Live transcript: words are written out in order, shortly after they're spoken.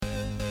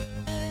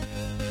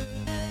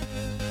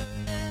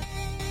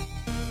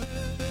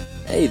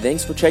Hey,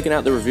 thanks for checking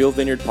out the Reveal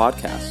Vineyard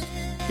podcast.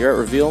 Here at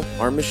Reveal,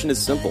 our mission is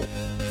simple.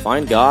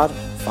 Find God,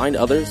 find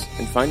others,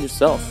 and find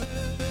yourself.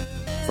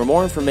 For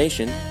more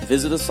information,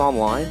 visit us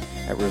online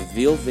at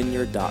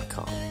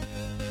revealvineyard.com.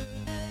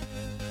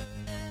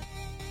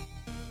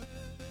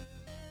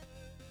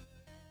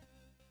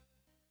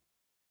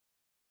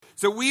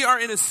 So we are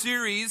in a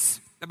series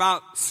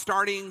about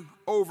starting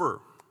over.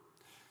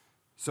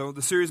 So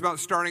the series about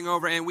starting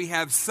over, and we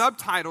have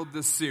subtitled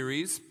this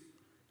series.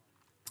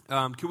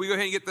 Can we go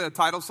ahead and get the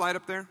title slide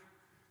up there?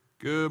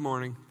 Good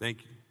morning.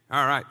 Thank you.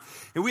 All right.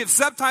 And we have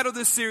subtitled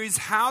this series,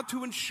 How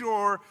to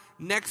Ensure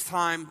Next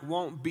Time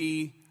Won't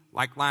Be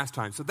Like Last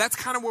Time. So that's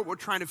kind of what we're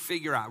trying to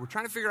figure out. We're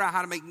trying to figure out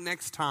how to make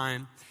next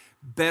time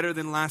better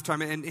than last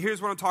time. And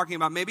here's what I'm talking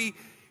about. Maybe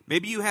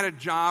you had a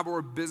job or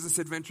a business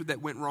adventure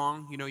that went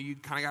wrong. You know, you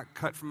kind of got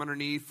cut from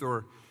underneath,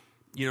 or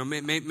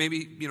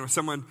maybe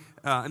someone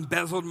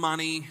embezzled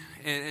money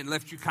and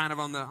left you kind of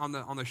on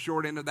the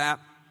short end of that.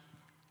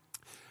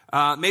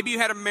 Maybe you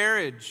had a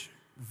marriage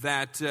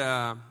that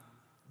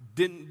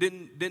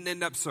didn't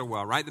end up so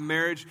well, right? The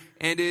marriage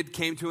ended,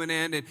 came to an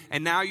end,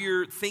 and now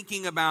you're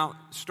thinking about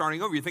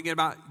starting over. You're thinking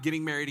about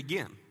getting married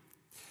again.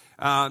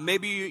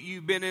 Maybe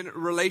you've been in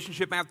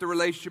relationship after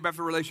relationship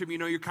after relationship. You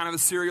know, you're kind of a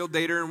serial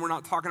dater, and we're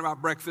not talking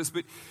about breakfast,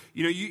 but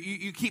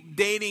you keep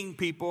dating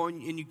people,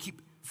 and you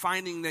keep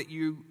finding that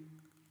you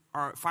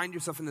find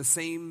yourself in the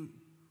same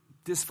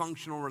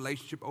dysfunctional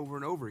relationship over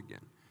and over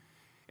again.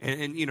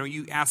 And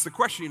you ask the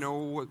question,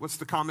 what's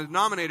the common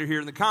denominator here?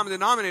 And the common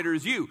denominator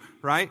is you,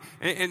 right?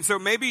 And so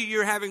maybe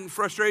you're having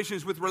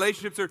frustrations with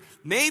relationships, or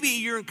maybe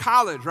you're in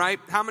college, right?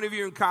 How many of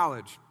you are in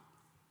college?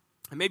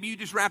 And maybe you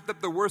just wrapped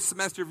up the worst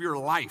semester of your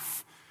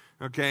life,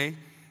 okay?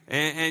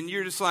 And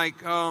you're just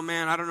like, oh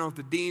man, I don't know if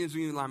the dean is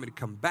going to allow me to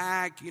come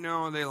back. They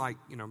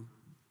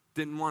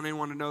didn't want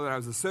anyone to know that I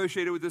was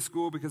associated with this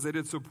school because they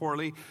did so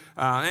poorly.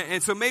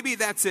 And so maybe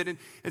that's it.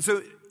 And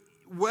so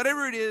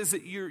whatever it is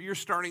that you're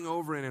starting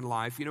over in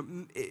life,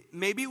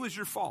 maybe it was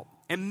your fault.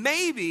 And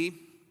maybe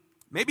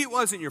it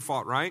wasn't your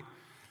fault, right?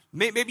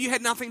 Maybe you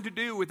had nothing to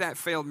do with that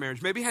failed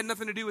marriage. Maybe it had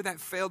nothing to do with that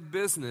failed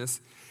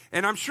business.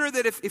 And I'm sure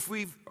that if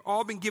we've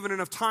all been given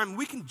enough time,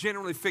 we can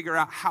generally figure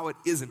out how it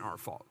isn't our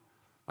fault.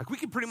 Like, we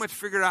can pretty much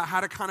figure out how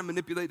to kind of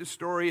manipulate the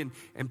story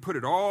and put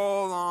it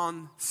all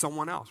on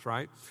someone else,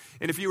 right?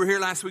 And if you were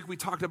here last week, we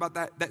talked about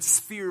that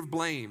sphere of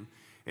blame,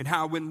 and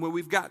how when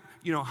we've got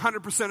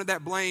 100% of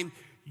that blame,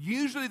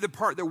 usually the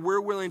part that we're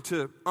willing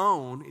to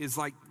own is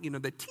like,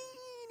 the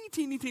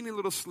teeny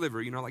little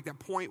sliver, like that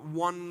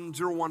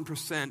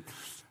 0.101%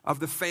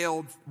 of the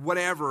failed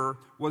whatever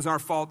was our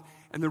fault,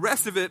 and the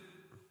rest of it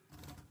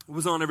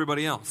was on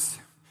everybody else.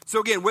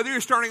 So again, whether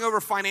you're starting over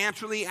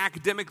financially,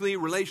 academically,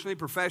 relationally,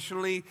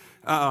 professionally,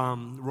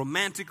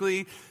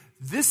 romantically,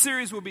 this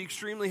series will be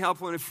extremely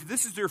helpful. And if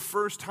this is your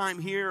first time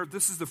here, if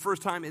this is the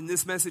first time in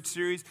this message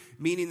series,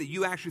 meaning that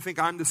you actually think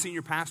I'm the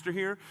senior pastor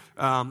here,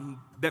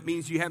 that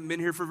means you haven't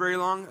been here for very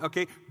long,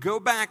 okay? Go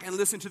back and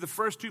listen to the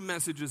first two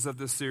messages of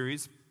this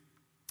series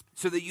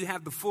so that you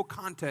have the full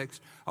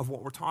context of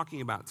what we're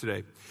talking about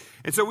today.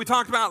 And so we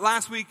talked about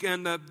last week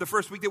and the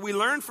first week that we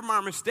learned from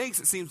our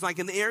mistakes, it seems like,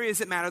 in the areas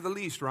that matter the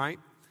least, right?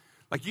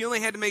 Like, you only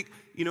had to make,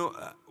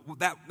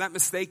 that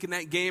mistake in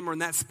that game or in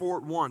that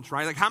sport once,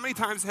 right? Like, how many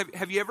times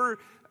have you ever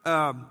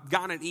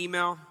gotten an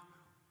email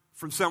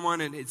from someone,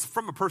 and it's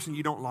from a person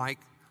you don't like?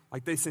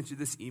 Like, they sent you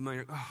this email, and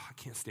you're like, oh, I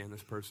can't stand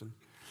this person.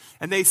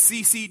 And they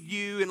CC'd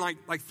you and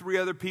like three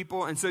other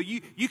people, and so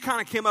you kind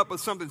of came up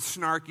with something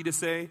snarky to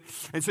say,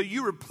 and so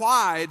you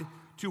replied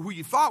to who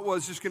you thought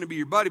was just going to be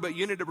your buddy, but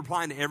you ended up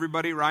replying to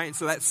everybody, right? And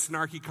so that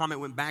snarky comment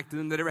went back to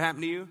them. That ever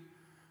happened to you?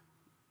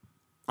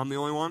 I'm the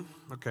only one?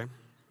 Okay.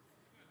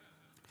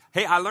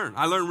 Hey, I learn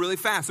really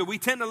fast. So we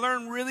tend to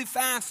learn really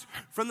fast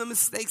from the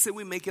mistakes that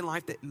we make in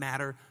life that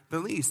matter the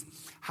least.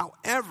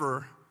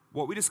 However,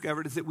 what we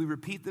discovered is that we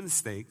repeat the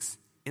mistakes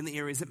in the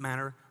areas that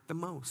matter the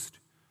most.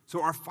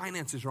 So our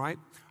finances, right?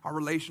 Our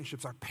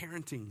relationships, our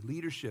parenting,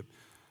 leadership,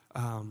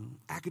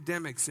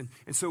 academics.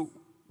 And so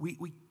we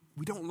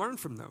don't learn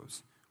from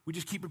those. We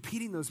just keep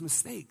repeating those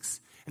mistakes.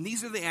 And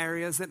these are the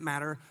areas that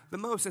matter the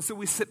most. And so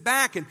we sit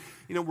back and,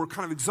 we're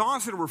kind of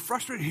exhausted, or we're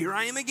frustrated. Here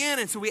I am again.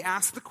 And so we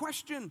ask the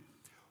question,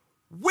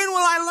 when will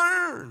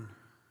I learn?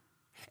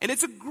 And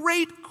it's a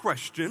great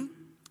question.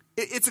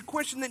 It's a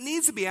question that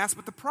needs to be asked,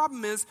 but the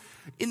problem is,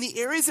 in the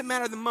areas that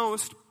matter the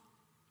most,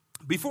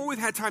 before we've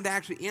had time to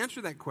actually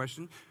answer that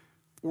question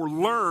or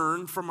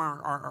learn from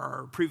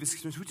our previous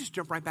experience, we just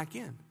jump right back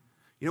in.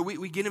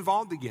 We get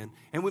involved again,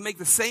 and we make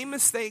the same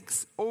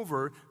mistakes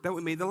over that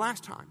we made the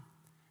last time.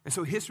 And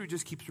so history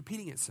just keeps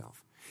repeating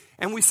itself.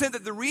 And we said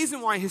that the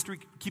reason why history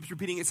keeps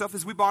repeating itself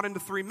is we bought into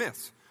three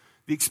myths.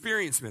 The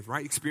experience myth,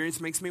 right?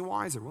 Experience makes me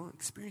wiser. Well,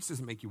 experience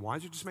doesn't make you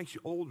wiser, it just makes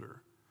you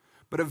older.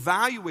 But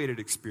evaluated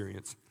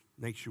experience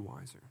makes you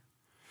wiser.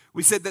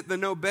 We said that the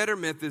know better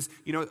myth is,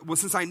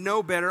 since I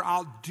know better,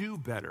 I'll do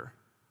better.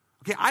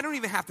 Okay, I don't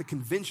even have to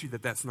convince you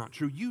that that's not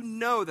true. You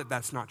know that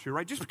that's not true,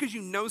 right? Just because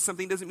you know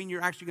something doesn't mean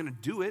you're actually going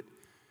to do it,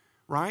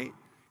 right?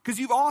 Because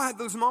you've all had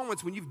those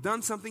moments when you've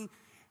done something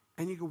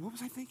And you go, what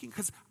was I thinking?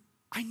 Because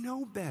I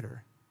know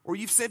better. Or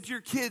you've said to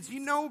your kids, you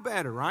know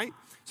better, right?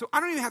 So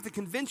I don't even have to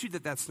convince you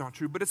that that's not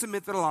true, but it's a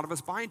myth that a lot of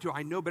us buy into.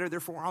 I know better,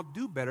 therefore I'll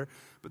do better.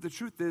 But the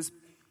truth is,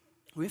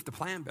 we have to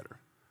plan better.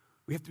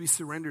 We have to be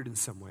surrendered in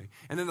some way.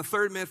 And then the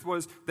third myth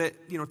was that,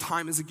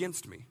 time is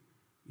against me.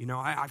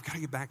 I've got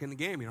to get back in the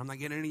game. I'm not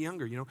getting any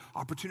younger.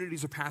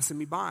 Opportunities are passing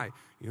me by.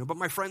 But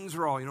my friends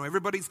are all,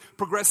 everybody's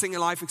progressing in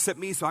life except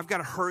me, so I've got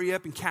to hurry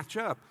up and catch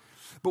up.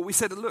 But we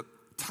said,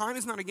 look, time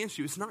is not against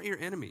you. It's not your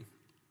enemy.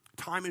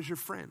 Time is your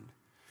friend.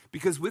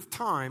 Because with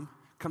time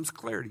comes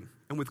clarity.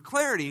 And with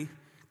clarity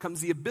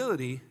comes the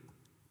ability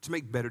to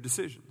make better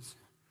decisions.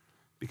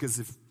 Because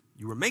if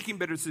you were making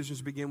better decisions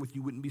to begin with,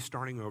 you wouldn't be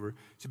starting over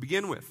to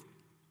begin with.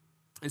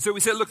 And so we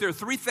said, look, there are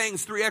three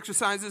things, three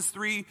exercises,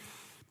 three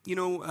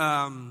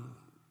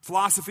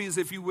philosophies,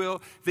 if you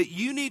will, that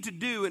you need to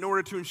do in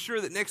order to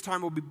ensure that next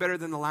time will be better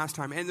than the last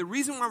time. And the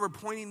reason why we're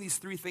pointing these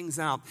three things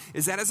out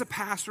is that as a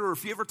pastor, or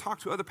if you ever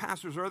talk to other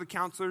pastors or other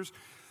counselors,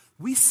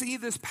 we see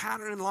this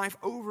pattern in life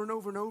over and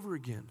over and over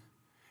again.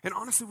 And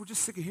honestly, we're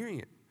just sick of hearing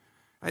it.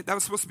 That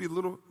was supposed to be a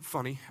little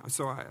funny,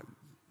 so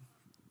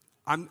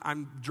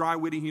I'm dry,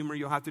 witty humor.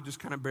 You'll have to just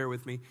kind of bear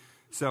with me.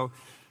 So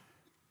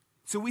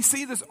we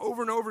see this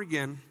over and over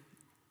again.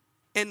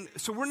 And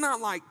so we're not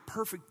like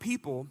perfect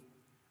people,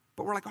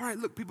 but we're like, all right,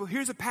 look, people,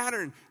 here's a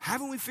pattern.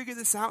 Haven't we figured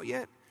this out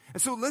yet?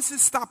 And so let's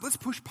just stop. Let's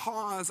push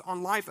pause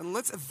on life and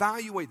let's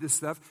evaluate this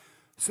stuff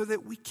so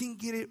that we can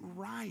get it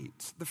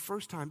right the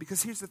first time.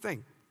 Because here's the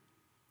thing.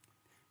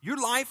 Your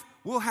life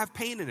will have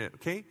pain in it,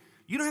 okay?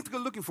 You don't have to go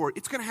looking for it.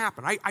 It's going to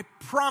happen. I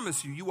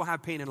promise you will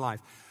have pain in life.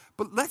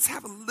 But let's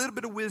have a little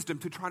bit of wisdom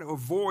to try to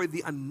avoid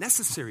the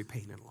unnecessary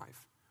pain in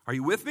life. Are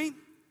you with me?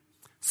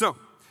 So,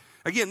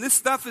 again, this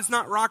stuff is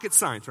not rocket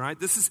science, right?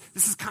 This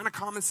is kind of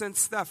common sense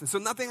stuff. And so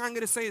nothing I'm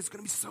going to say is going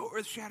to be so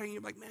earth-shattering.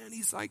 You're like, man,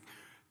 he's like,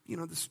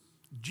 this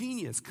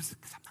genius. Because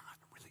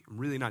I'm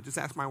really not. Just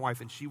ask my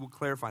wife and she will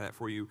clarify that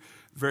for you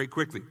very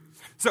quickly.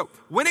 So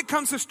when it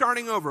comes to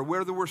starting over,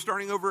 whether we're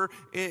starting over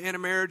in a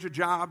marriage, a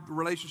job, a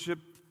relationship,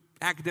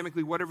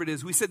 academically, whatever it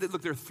is, we said that,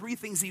 look, there are three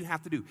things that you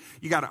have to do.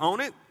 You got to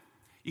own it,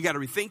 you got to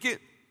rethink it,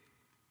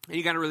 and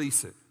you got to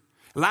release it.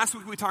 Last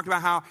week we talked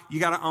about how you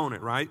got to own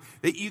it, right?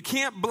 That you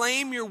can't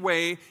blame your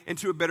way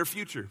into a better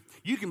future.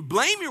 You can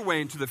blame your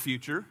way into the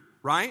future,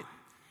 right?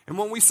 And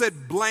when we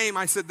said blame,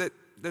 I said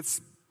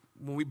that's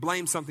when we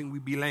blame something, we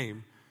be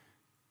lame.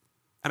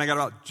 And I got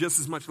about just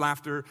as much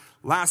laughter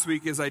last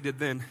week as I did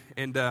then.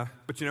 And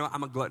but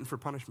I'm a glutton for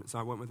punishment, so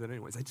I went with it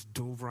anyways. I just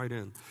dove right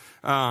in.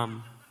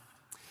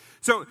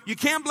 So you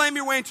can't blame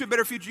your way into a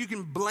better future. You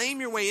can blame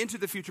your way into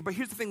the future. But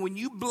here's the thing. When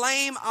you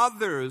blame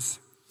others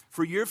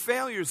for your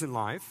failures in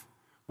life,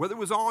 whether it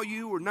was all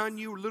you or none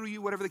you or little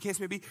you, whatever the case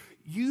may be,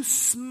 you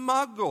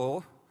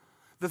smuggle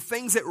the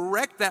things that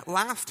wrecked that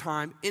last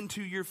time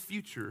into your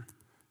future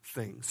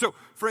things. So,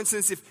 for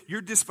instance, if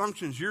your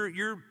dysfunctions,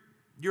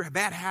 your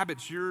bad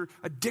habits, your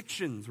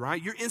addictions,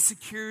 right, your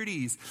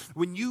insecurities,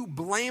 when you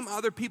blame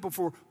other people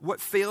for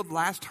what failed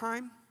last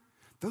time,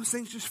 those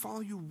things just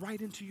follow you right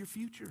into your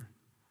future.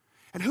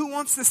 And who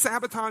wants to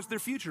sabotage their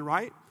future,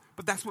 right?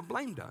 But that's what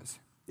blame does.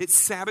 It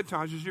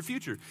sabotages your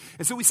future.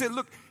 And so we said,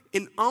 look,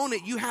 in own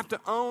it, you have to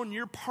own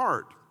your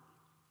part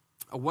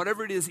of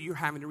whatever it is that you're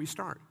having to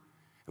restart.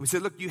 And we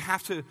said, look, you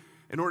have to,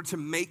 in order to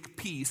make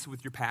peace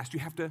with your past, you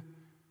have to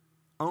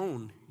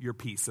own your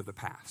piece of the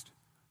past.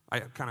 I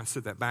kind of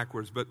said that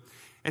backwards.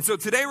 And so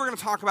today we're going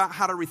to talk about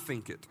how to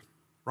rethink it,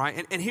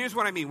 right? And here's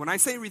what I mean. When I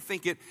say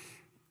rethink it,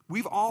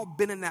 we've all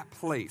been in that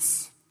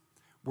place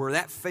where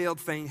that failed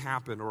thing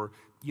happened, or,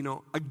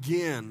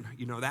 again,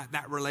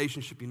 that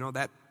relationship,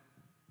 that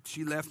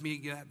she left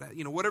me,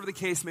 whatever the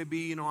case may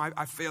be,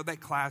 I failed that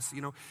class,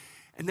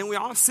 And then we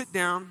all sit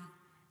down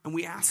and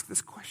we ask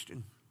this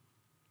question.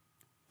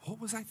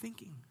 What was I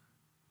thinking?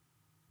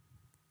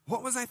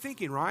 What was I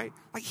thinking, right?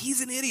 Like,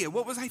 he's an idiot.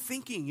 What was I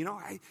thinking?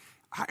 I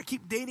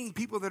keep dating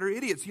people that are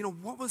idiots.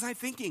 What was I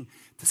thinking?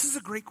 This is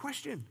a great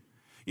question.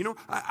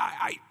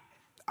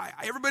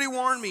 Everybody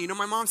warned me.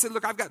 My mom said,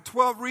 look, I've got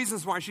 12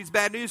 reasons why she's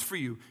bad news for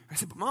you. I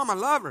said, but Mom, I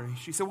love her.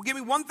 She said, well, give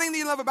me one thing that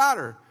you love about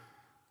her.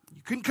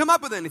 You couldn't come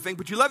up with anything,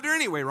 but you loved her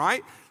anyway,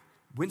 right?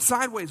 Went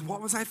sideways.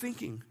 What was I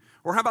thinking?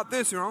 Or how about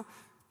this,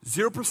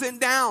 0%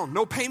 down,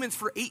 no payments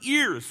for 8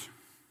 years.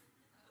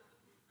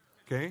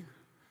 Okay?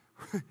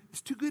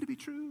 It's too good to be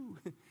true.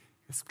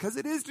 It's because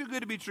it is too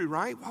good to be true,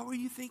 right? What were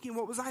you thinking?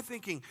 What was I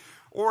thinking?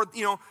 Or,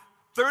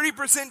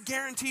 30%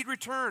 guaranteed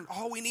return.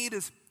 All we need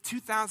is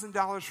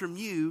 $2,000 from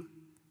you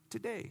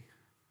today.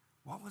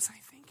 What was I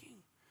thinking?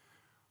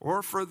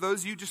 Or for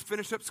those of you who just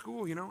finished up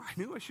school, I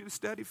knew I should have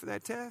studied for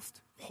that test.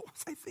 What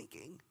was I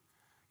thinking?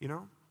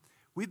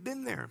 We've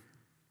been there.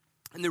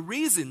 And the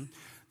reason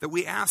that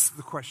we ask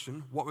the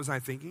question, what was I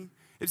thinking?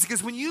 Is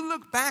because when you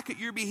look back at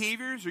your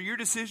behaviors or your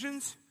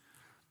decisions,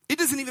 it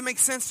doesn't even make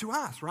sense to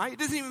us, right? It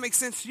doesn't even make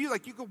sense to you.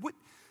 Like, you go, what?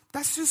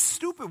 That's just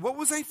stupid. What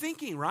was I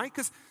thinking, right?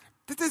 Because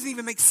that doesn't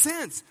even make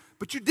sense.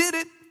 But you did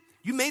it.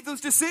 You made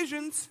those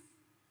decisions.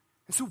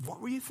 And so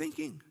what were you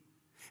thinking?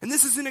 And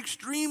this is an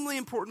extremely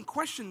important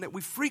question that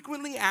we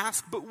frequently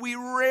ask, but we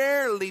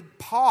rarely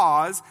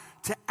pause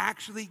to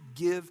actually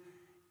give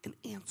an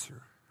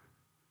answer.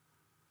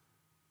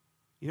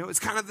 You know, it's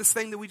kind of this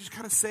thing that we just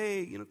kind of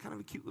say, you know, kind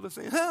of a cute little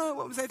saying, oh,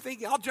 what was I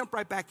thinking? I'll jump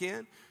right back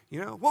in. You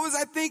know, what was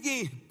I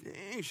thinking?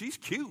 Dang, she's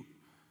cute.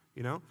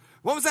 You know,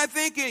 what was I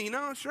thinking? You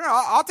know, sure,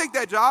 I'll take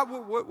that job.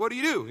 What do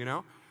you do? You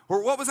know,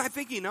 or what was I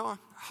thinking? No,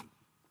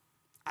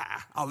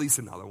 I'll lease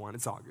another one.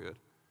 It's all good.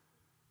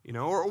 You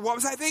know, or what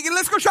was I thinking?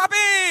 Let's go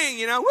shopping.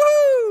 You know,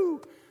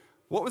 woo!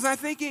 What was I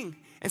thinking?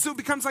 And so it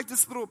becomes like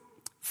this little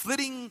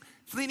fleeting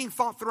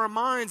thought through our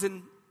minds,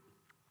 and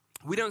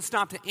we don't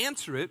stop to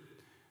answer it.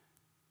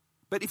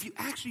 But if you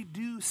actually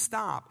do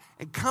stop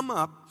and come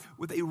up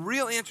with a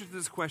real answer to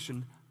this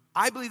question,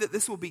 I believe that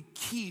this will be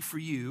key for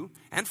you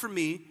and for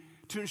me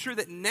to ensure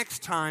that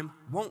next time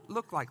won't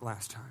look like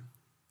last time.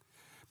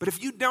 But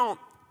if you don't,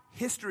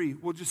 history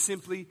will just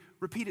simply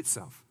repeat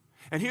itself.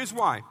 And here's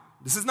why.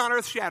 This is not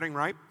earth-shattering,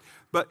 right?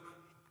 But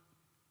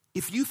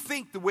if you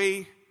think the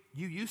way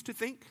you used to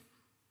think,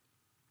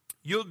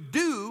 you'll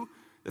do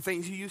the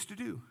things you used to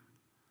do.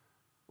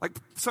 Like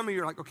some of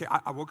you are like, okay,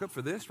 I woke up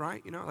for this,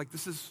 right? You know, like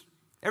this is...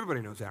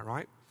 Everybody knows that,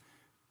 right?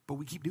 But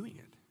we keep doing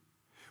it.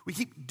 We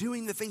keep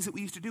doing the things that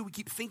we used to do. We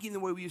keep thinking the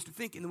way we used to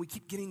think, and then we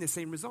keep getting the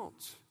same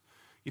results.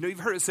 You know,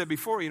 you've heard it said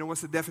before, you know, what's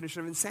the definition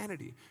of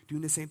insanity?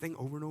 Doing the same thing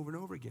over and over and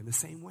over again, the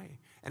same way,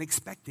 and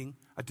expecting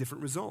a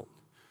different result.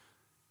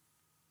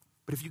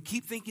 But if you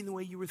keep thinking the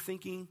way you were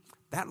thinking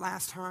that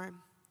last time,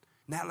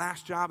 and that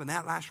last job, and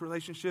that last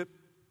relationship,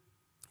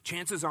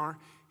 chances are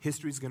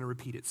history is going to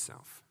repeat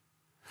itself.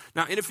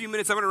 Now, in a few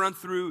minutes, I'm going to run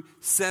through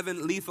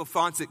 7 lethal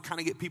thoughts that kind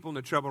of get people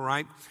into trouble,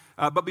 right?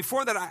 But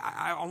before that,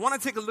 I want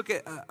to take a look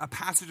at a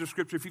passage of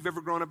Scripture. If you've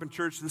ever grown up in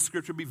church, this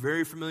Scripture will be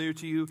very familiar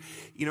to you.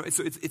 You know,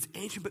 it's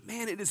ancient, but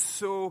man, it is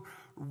so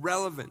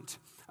relevant.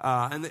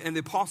 And the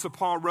Apostle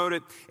Paul wrote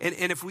it.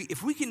 And if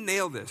we can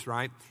nail this,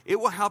 right,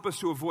 it will help us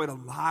to avoid a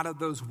lot of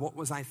those what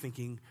was I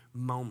thinking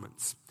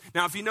moments.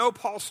 Now, if you know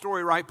Paul's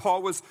story, right,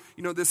 Paul was,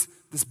 you know, this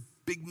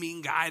big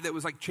mean guy that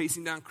was like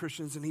chasing down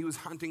Christians, and he was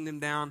hunting them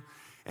down.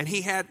 And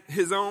he had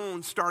his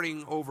own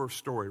starting over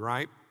story,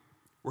 right?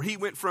 Where he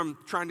went from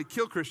trying to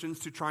kill Christians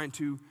to trying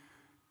to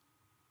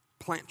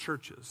plant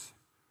churches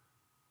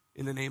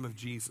in the name of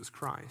Jesus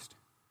Christ.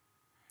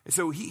 And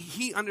so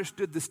he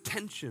understood this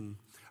tension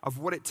of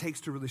what it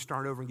takes to really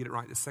start over and get it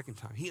right the second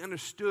time. He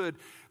understood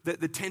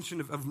the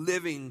tension of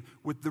living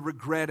with the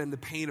regret and the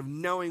pain of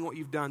knowing what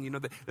you've done. You know,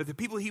 that the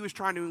people he was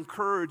trying to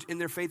encourage in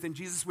their faith in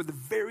Jesus were the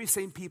very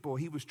same people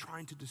he was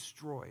trying to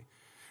destroy.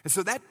 And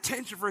so that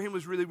tension for him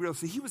was really real.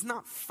 So he was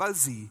not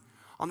fuzzy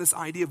on this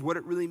idea of what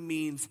it really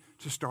means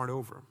to start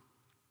over.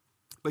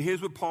 But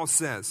here's what Paul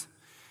says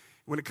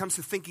when it comes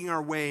to thinking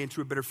our way into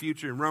a better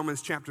future. In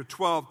Romans chapter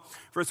 12,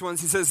 verse 1,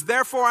 he says,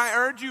 "Therefore I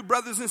urge you,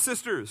 brothers and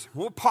sisters."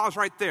 We'll pause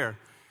right there.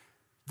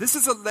 This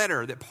is a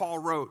letter that Paul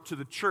wrote to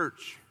the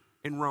church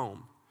in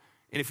Rome.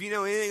 And if you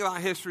know anything about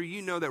history,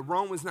 you know that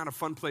Rome was not a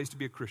fun place to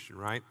be a Christian,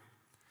 right?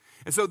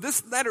 And so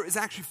this letter is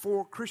actually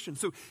for Christians.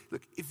 So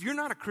look, if you're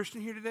not a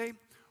Christian here today,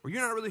 or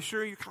you're not really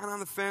sure, you're kind of on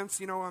the fence,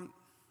 you know,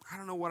 I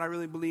don't know what I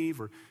really believe,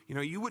 or, you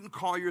know, you wouldn't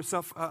call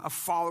yourself a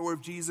follower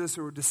of Jesus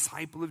or a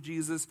disciple of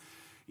Jesus,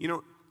 you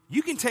know,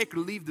 you can take or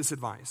leave this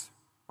advice.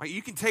 Right?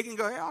 You can take and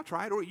go, hey, I'll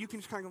try it, or you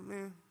can just kind of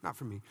go, not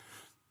for me.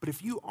 But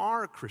if you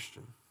are a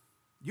Christian,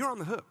 you're on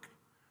the hook,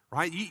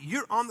 right?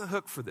 You're on the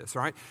hook for this,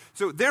 right?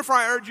 So therefore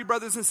I urge you,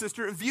 brothers and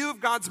sisters, in view of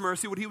God's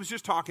mercy, what he was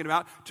just talking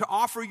about, to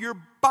offer your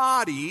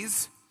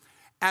bodies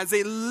as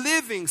a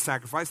living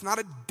sacrifice, not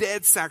a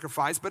dead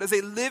sacrifice, but as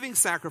a living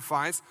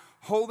sacrifice,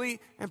 holy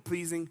and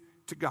pleasing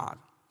to God.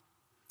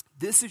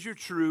 This is your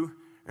true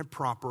and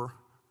proper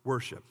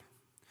worship.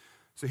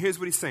 So here's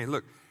what he's saying.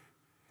 Look,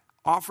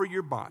 offer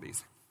your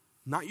bodies,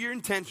 not your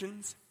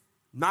intentions,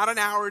 not an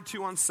hour or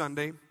two on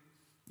Sunday,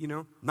 you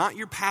know, not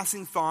your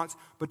passing thoughts,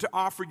 but to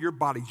offer your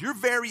bodies, your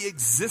very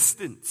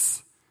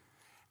existence,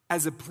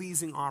 as a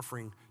pleasing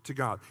offering to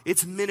God.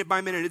 It's minute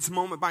by minute, it's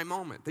moment by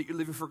moment that you're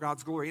living for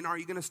God's glory. And are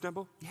you going to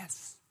stumble?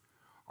 Yes.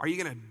 Are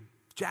you going to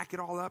jack it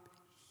all up?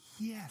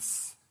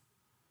 Yes.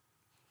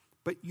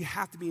 But you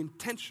have to be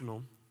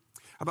intentional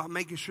about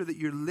making sure that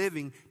you're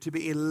living to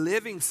be a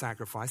living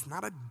sacrifice,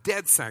 not a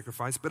dead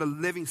sacrifice, but a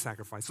living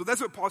sacrifice. So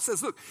that's what Paul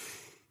says. Look,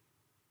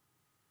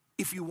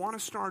 if you want to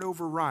start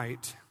over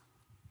right,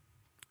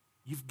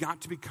 you've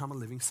got to become a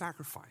living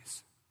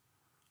sacrifice.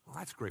 Well,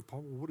 that's great,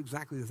 Paul. Well, what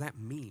exactly does that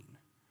mean?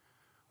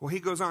 Well, he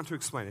goes on to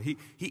explain it.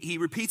 He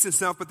repeats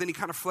himself, but then he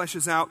kind of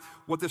fleshes out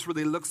what this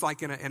really looks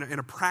like in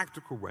a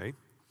practical way.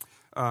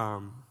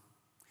 So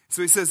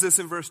he says this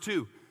in verse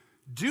 2.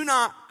 Do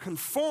not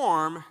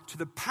conform to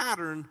the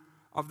pattern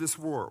of this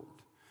world.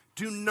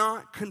 Do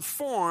not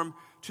conform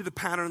to the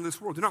pattern of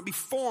this world. Do not be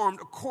formed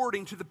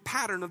according to the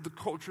pattern of the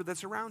culture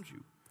that's around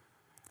you.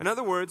 In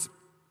other words,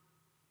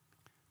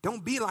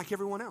 don't be like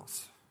everyone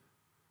else.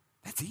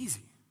 That's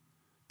easy.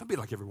 Don't be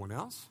like everyone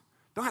else.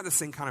 Don't have the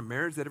same kind of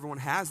marriage that everyone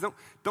has.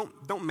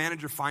 Don't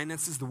manage your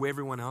finances the way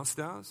everyone else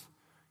does.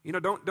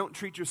 Don't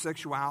treat your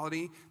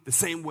sexuality the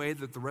same way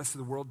that the rest of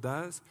the world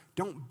does.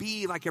 Don't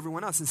be like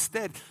everyone else.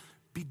 Instead,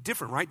 be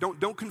different, right?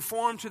 Don't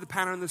conform to the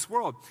pattern of this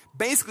world.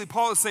 Basically,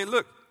 Paul is saying,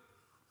 look,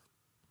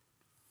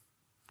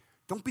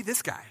 don't be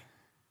this guy,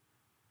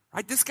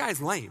 right? This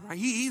guy's lame, right?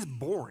 He's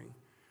boring,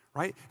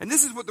 right? And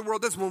this is what the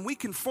world does. When we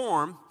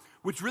conform,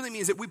 which really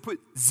means that we put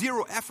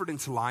zero effort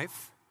into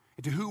life,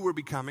 into who we're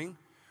becoming,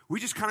 we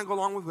just kind of go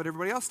along with what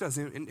everybody else does.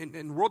 And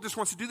the world just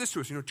wants to do this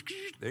to us.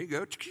 There you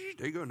go,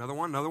 another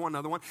one.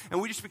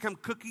 And we just become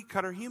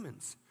cookie-cutter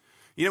humans.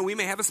 We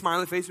may have a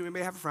smiley face, we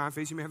may have a frown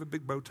face, you may have a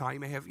big bow tie, you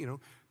may have,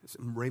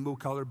 some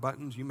rainbow-colored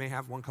buttons, you may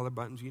have one-colored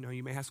buttons,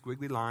 you may have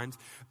squiggly lines.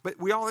 But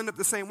we all end up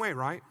the same way,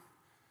 right?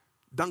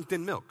 Dunked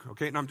in milk,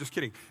 okay? No, I'm just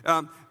kidding.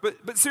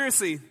 But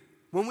seriously,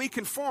 when we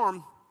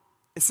conform,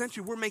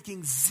 essentially we're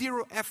making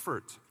zero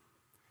effort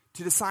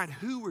to decide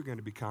who we're going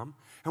to become,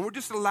 and we're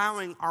just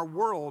allowing our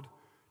world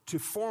to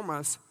form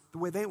us the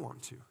way they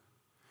want to.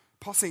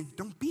 Paul's saying,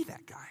 don't be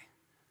that guy.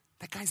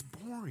 That guy's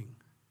boring.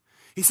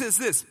 He says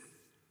this,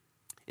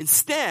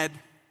 instead,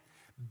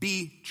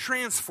 be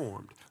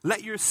transformed.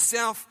 Let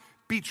yourself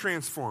be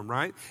transformed,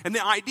 right? And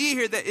the idea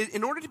here that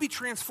in order to be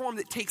transformed,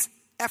 it takes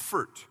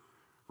effort,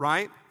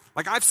 right?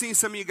 Like I've seen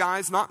some of you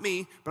guys, not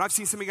me, but I've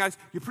seen some of you guys,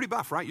 you're pretty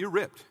buff, right? You're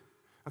ripped,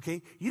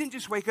 okay? You didn't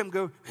just wake up and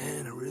go,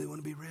 man, I really want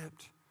to be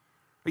ripped.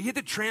 Or you had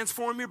to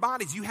transform your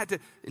bodies. You had to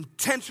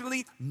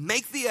intentionally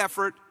make the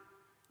effort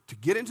to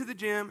get into the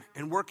gym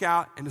and work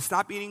out and to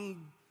stop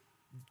eating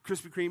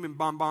Krispy Kreme and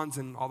bonbons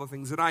and all the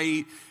things that I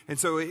eat. And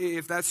so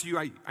if that's you,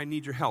 I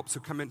need your help. So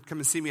come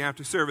and see me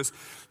after service.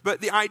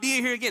 But the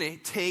idea here, again,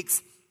 it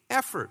takes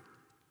effort.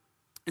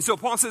 And so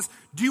Paul says,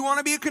 do you want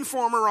to be a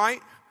conformer,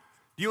 right?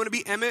 Do you want to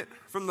be Emmett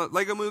from the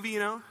Lego movie,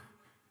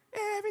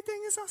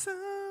 Everything is awesome,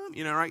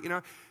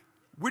 right?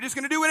 We're just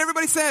going to do what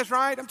everybody says,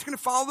 right? I'm just going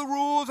to follow the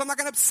rules. I'm not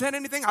going to upset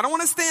anything. I don't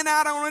want to stand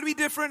out. I want to be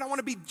different. I want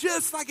to be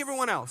just like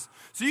everyone else.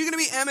 So you're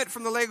going to be Emmett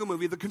from the Lego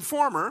movie, the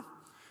conformer,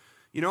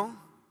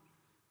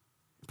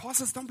 Paul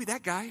says, don't be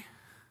that guy.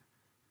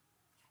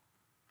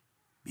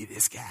 Be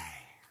this guy.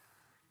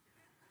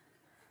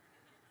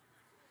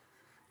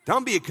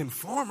 Don't be a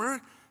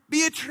conformer.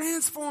 Be a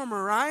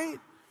transformer, right?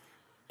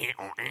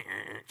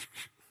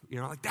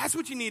 That's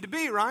what you need to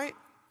be, right?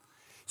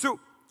 So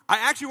I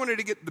actually wanted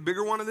to get the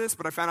bigger one of this,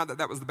 but I found out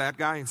that was the bad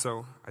guy, and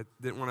so I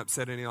didn't want to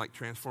upset any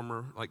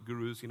transformer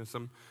gurus.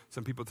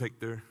 Some people take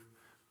their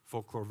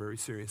folklore very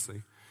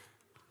seriously.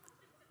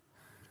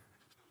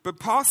 But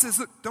Paul says,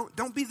 look,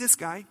 don't be this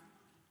guy.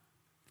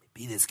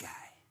 Be this guy.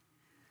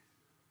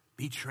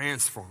 Be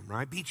transformed,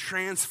 right? Be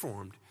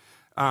transformed.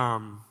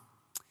 And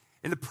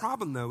the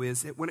problem, though,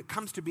 is that when it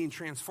comes to being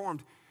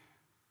transformed,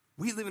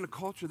 we live in a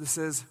culture that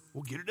says,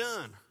 well, get it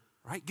done,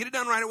 right? Get it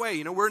done right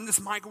away. We're in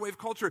this microwave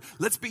culture.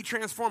 Let's be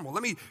transformed. Well,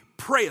 let me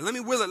pray it. Let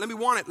me will it. Let me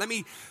want it. Let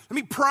me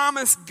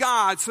promise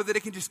God so that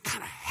it can just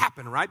kind of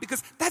happen, right?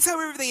 Because that's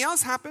how everything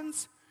else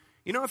happens.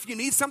 If you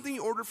need something,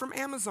 you order from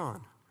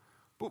Amazon.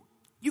 But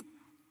you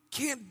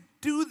can't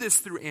do this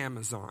through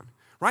Amazon,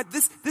 right?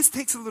 This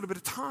takes a little bit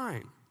of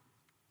time.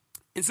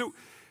 And so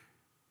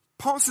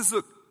Paul says,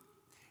 look,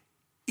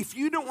 if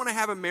you don't want to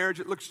have a marriage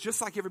that looks just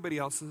like everybody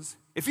else's,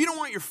 if you don't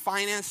want your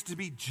finance to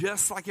be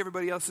just like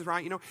everybody else's,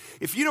 right?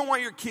 If you don't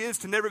want your kids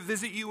to never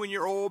visit you when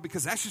you're old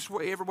because that's just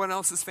what everyone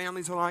else's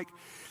families are like,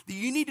 then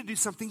you need to do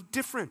something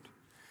different.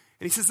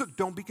 And he says, look,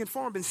 don't be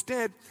conformed.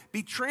 Instead,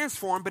 be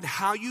transformed. But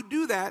how you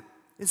do that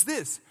is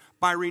this,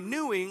 by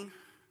renewing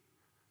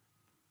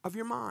of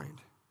your mind.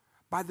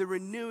 By the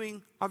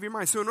renewing of your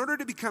mind. So in order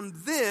to become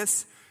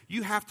this,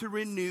 you have to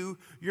renew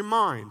your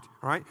mind,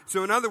 all right?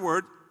 So in other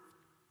words,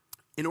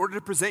 in order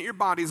to present your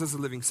bodies as a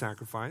living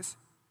sacrifice,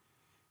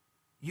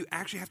 you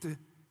actually have to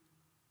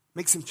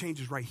make some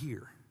changes right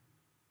here.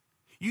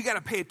 You got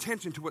to pay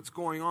attention to what's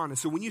going on. And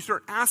so when you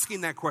start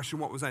asking that question,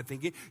 what was I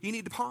thinking? You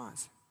need to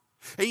pause.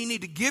 And you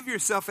need to give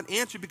yourself an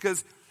answer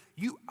because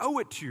you owe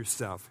it to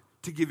yourself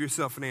to give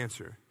yourself an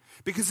answer.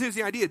 Because here's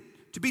the idea.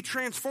 To be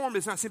transformed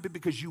is not simply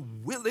because you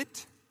will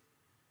it.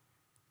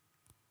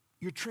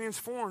 You're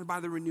transformed by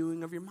the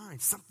renewing of your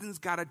mind. Something's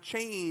got to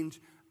change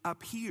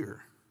up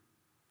here.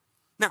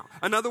 Now,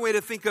 another way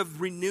to think of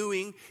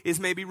renewing is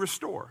maybe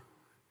restore.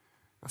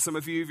 Now, some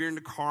of you, if you're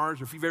into cars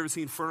or if you've ever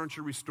seen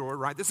furniture restored,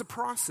 right, there's a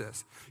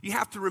process. You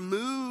have to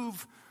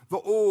remove the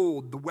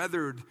old, the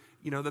weathered,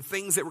 the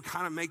things that were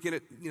kind of making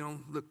it,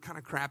 look kind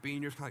of crappy,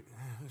 and you're just like,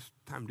 it's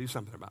time to do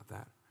something about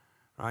that,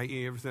 right?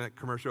 You ever seen that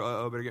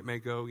commercial, better get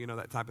Mako,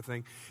 that type of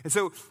thing. And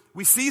so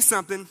we see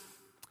something,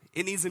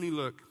 it needs a new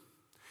look.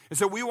 And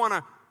so we want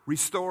to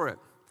restore it.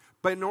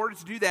 But in order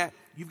to do that,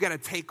 you've got to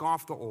take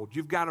off the old.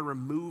 You've got to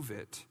remove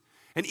it.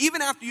 And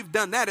even after you've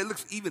done that, it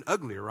looks even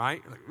uglier,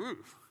 right? You're like,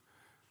 oof.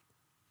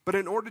 But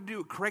in order to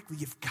do it correctly,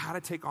 you've got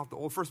to take off the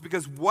old first.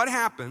 Because what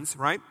happens,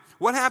 right?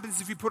 What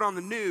happens if you put on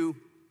the new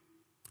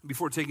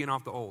before taking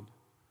off the old?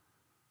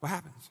 What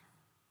happens?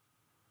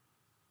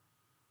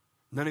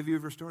 None of you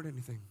have restored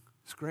anything.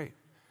 It's great.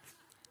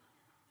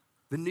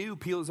 The new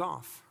peels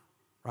off,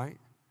 right?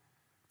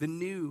 The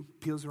new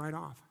peels right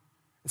off.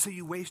 And so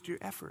you waste your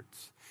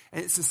efforts.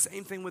 And it's the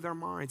same thing with our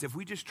minds. If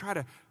we just try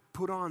to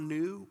put on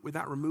new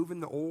without removing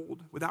the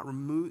old, without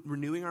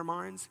renewing our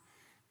minds,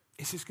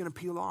 it's just going to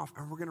peel off,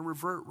 and we're going to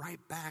revert right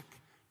back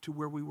to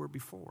where we were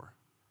before.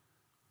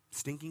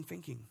 Stinking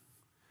thinking.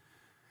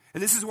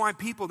 And this is why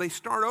people, they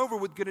start over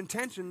with good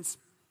intentions,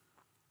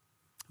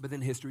 but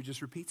then history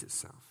just repeats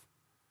itself.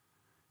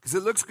 Because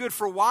it looks good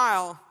for a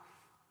while,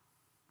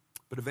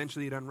 but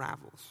eventually it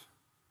unravels.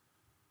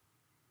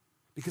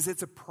 Because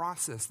it's a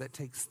process that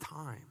takes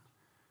time.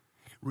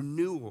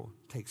 Renewal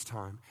takes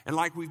time. And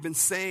like we've been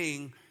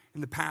saying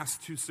in the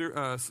past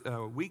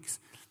 2 weeks,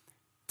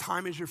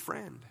 time is your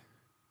friend.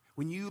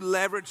 When you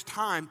leverage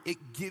time,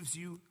 it gives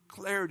you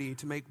clarity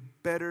to make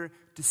better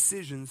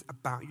decisions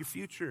about your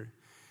future.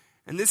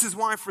 And this is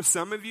why for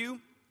some of you,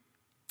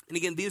 and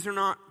again, these are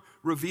not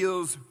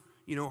Reveal's,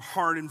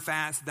 hard and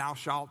fast, thou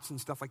shalts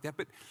and stuff like that,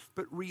 but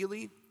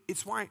really,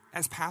 it's why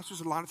as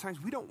pastors a lot of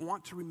times we don't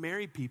want to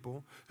remarry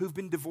people who've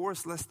been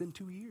divorced less than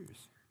 2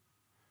 years.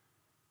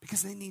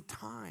 Because they need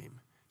time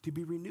to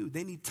be renewed.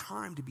 They need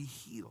time to be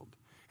healed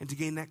and to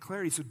gain that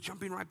clarity. So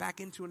jumping right back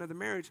into another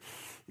marriage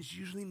is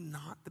usually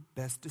not the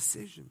best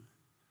decision.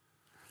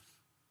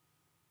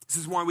 This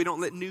is why we don't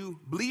let new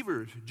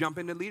believers jump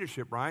into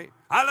leadership, right?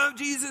 I love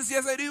Jesus.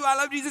 Yes, I do. I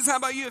love Jesus. How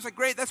about you? It's like,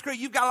 great. That's great.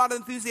 You've got a lot of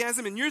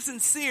enthusiasm and you're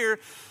sincere,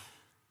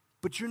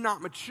 but you're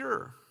not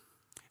mature.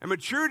 And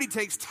maturity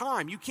takes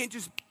time. You can't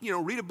just,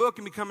 read a book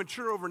and become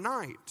mature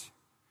overnight.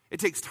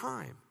 It takes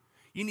time.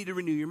 You need to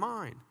renew your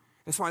mind.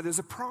 That's why there's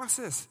a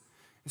process.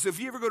 And so if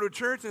you ever go to a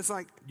church and it's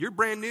like, you're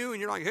brand new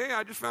and you're like, hey,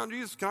 I just found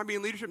Jesus. Can I be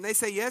in leadership? And they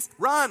say yes,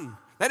 run.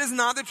 That is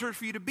not the church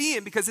for you to be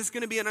in because it's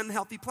going to be an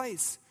unhealthy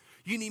place.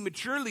 You need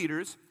mature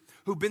leaders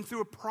who've been through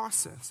a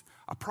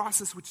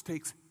process which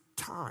takes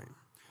time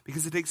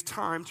because it takes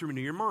time to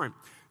renew your mind.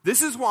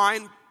 This is why,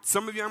 and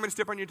some of you, I'm going to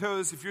step on your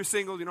toes. If you're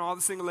single, all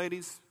the single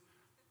ladies,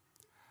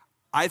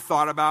 I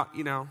thought about,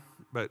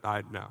 but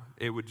no,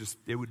 it would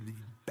be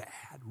bad,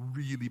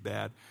 really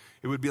bad.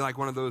 It would be like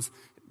one of those,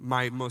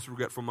 my most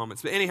regretful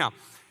moments. But anyhow,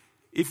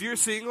 if you're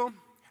single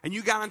and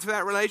you got into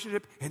that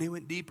relationship and it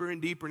went deeper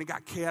and deeper and it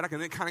got chaotic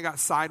and then it kind of got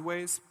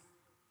sideways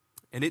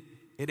and it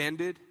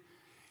ended,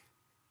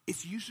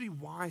 it's usually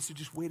wise to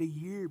just wait a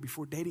year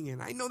before dating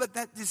again. I know that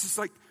this is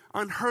like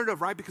unheard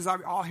of, right? Because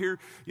I'll hear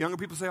younger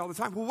people say all the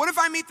time, well, what if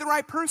I meet the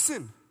right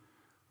person?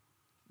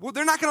 Well,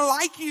 they're not going to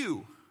like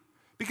you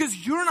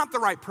because you're not the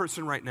right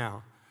person right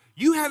now.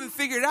 You haven't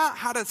figured out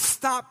how to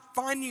stop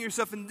finding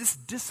yourself in this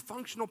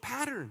dysfunctional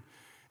pattern.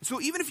 So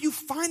even if you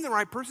find the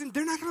right person,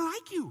 they're not going to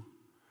like you.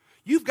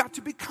 You've got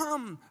to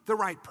become the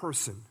right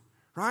person,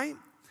 right?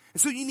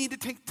 And so you need to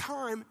take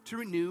time to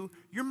renew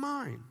your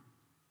mind.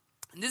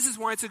 And this is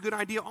why it's a good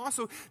idea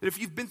also that if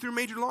you've been through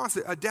major loss,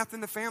 a death in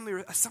the family,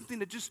 or something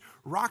that just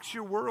rocks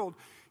your world,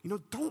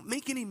 don't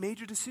make any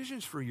major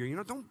decisions for a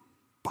year. Don't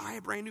buy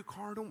a brand new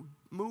car, don't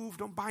move,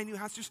 don't buy a new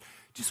house.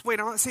 Just wait.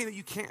 I'm not saying that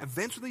you can't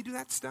eventually do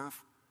that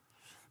stuff.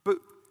 But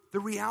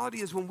the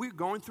reality is when we're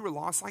going through a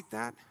loss like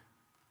that,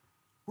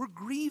 we're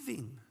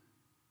grieving.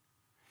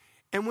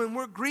 And when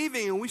we're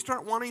grieving and we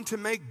start wanting to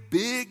make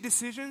big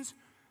decisions,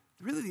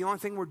 really the only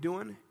thing we're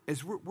doing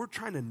is we're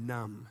trying to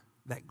numb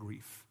that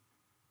grief.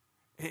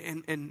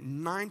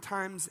 And 9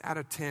 times out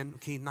of 10,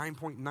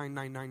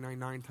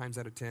 9.99999 times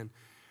out of 10,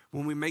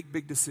 when we make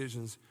big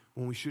decisions,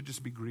 when we should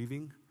just be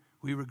grieving,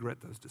 we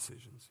regret those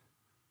decisions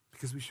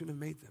because we shouldn't have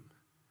made them.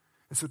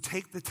 And so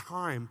take the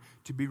time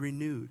to be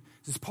renewed.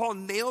 Because Paul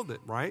nailed it,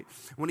 right?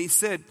 When he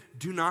said,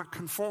 do not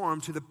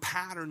conform to the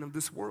pattern of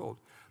this world,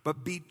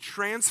 but be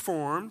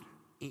transformed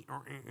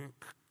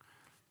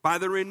by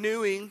the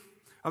renewing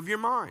of your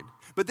mind.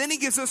 But then he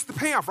gives us the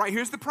payoff, right?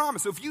 Here's the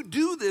promise. So if you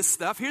do this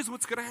stuff, here's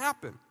what's going to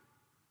happen.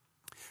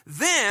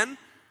 Then,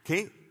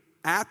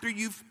 after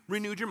you've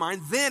renewed your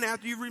mind,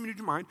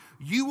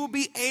 you will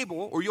be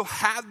able, or you'll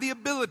have the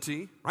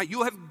ability, right?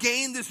 You'll have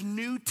gained this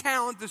new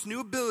talent, this new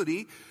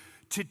ability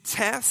to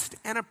test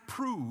and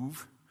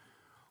approve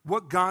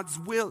what God's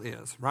will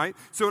is, right?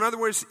 So in other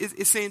words,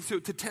 it's saying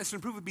to test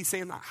and approve would be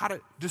saying how to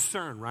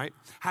discern, right?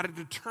 How to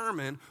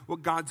determine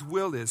what God's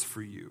will is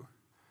for you.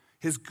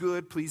 His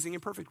good, pleasing,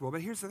 and perfect will.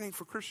 But here's the thing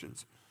for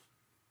Christians.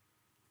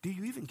 Do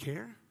you even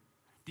care?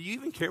 Do you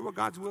even care what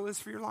God's will is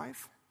for your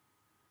life?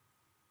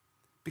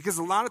 Because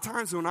a lot of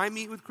times when I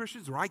meet with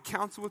Christians or I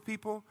counsel with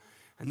people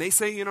and they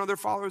say, they're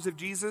followers of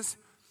Jesus,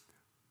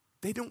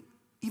 they don't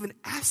even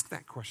ask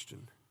that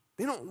question.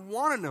 They don't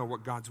want to know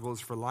what God's will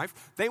is for life.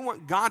 They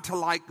want God to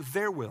like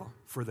their will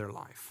for their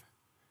life.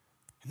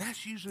 And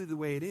that's usually the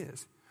way it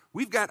is.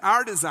 We've got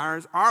our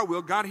desires, our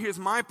will. God, here's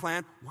my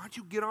plan. Why don't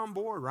you get on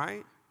board,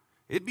 right?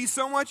 It'd be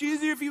so much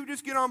easier if you would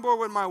just get on board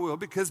with my will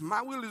because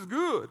my will is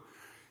good.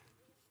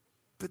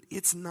 But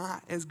it's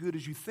not as good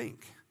as you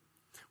think.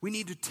 We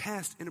need to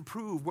test and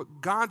approve what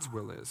God's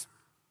will is.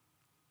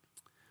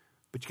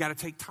 But you got to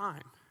take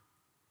time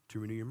to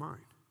renew your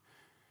mind.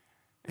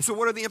 And so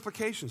what are the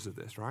implications of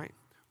this, right?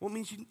 Well, it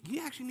means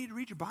you actually need to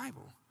read your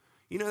Bible.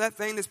 That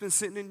thing that's been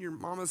sitting in your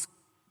mama's,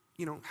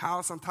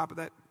 house on top of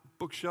that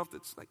bookshelf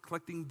that's like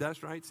collecting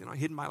dust, right? It's,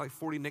 hidden by like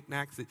 40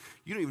 knickknacks that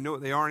you don't even know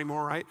what they are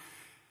anymore, right?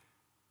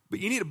 But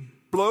you need to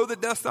blow the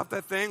dust off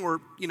that thing,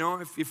 or,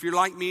 if you're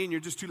like me and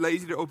you're just too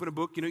lazy to open a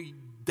book, you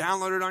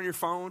download it on your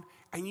phone,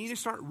 and you need to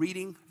start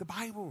reading the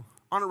Bible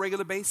on a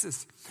regular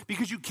basis.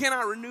 Because you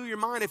cannot renew your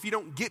mind if you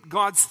don't get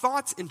God's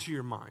thoughts into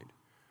your mind,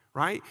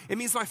 right? It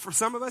means like for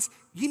some of us,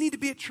 you need to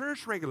be at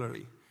church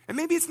regularly. And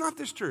maybe it's not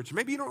this church.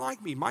 Maybe you don't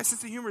like me. My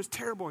sense of humor is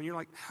terrible, and you're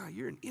like,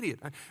 you're an idiot.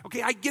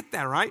 Okay, I get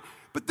that, right?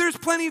 But there's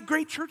plenty of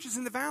great churches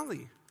in the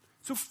valley.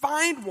 So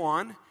find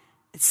one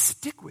and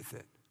stick with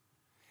it.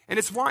 And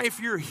it's why if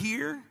you're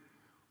here,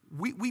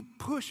 we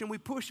push and we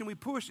push and we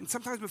push. And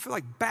sometimes we feel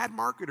like bad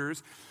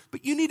marketers,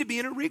 but you need to be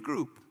in a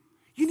regroup.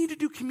 You need to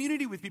do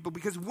community with people,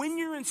 because when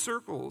you're in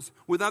circles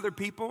with other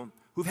people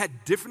who've had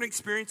different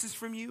experiences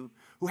from you,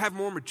 who have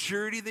more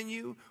maturity than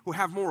you, who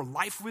have more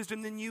life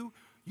wisdom than you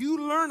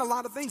learn a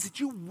lot of things that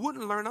you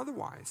wouldn't learn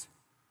otherwise.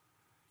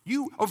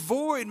 You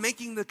avoid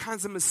making the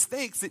kinds of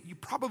mistakes that you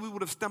probably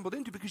would have stumbled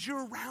into because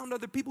you're around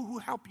other people who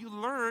help you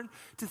learn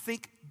to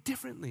think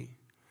differently.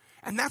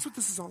 And that's what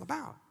this is all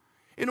about.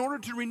 In order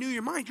to renew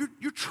your mind,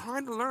 you're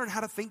trying to learn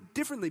how to think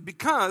differently,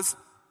 because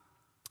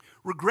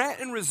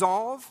regret and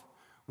resolve,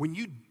 when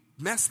you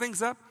mess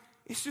things up,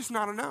 it's just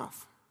not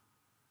enough.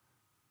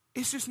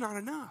 It's just not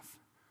enough.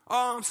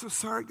 Oh, I'm so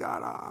sorry,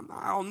 God.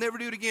 I'll never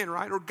do it again,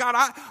 right? Or God,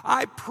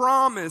 I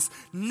promise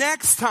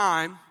next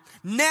time,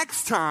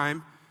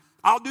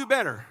 I'll do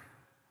better.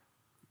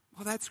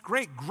 Well, that's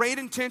great. Great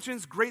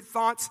intentions, great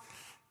thoughts.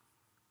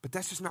 But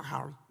that's just not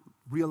how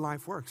real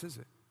life works, is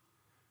it?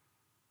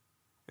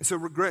 And so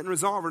regret and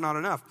resolve are not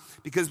enough,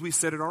 because we've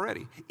said it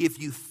already. If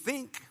you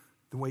think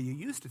the way you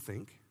used to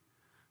think,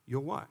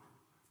 you'll what?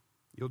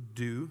 You'll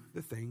do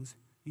the things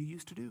you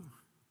used to do.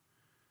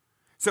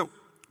 So,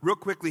 real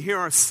quickly, here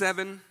are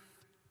 7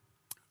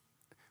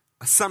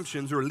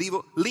 assumptions, or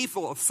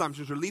lethal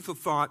assumptions, or lethal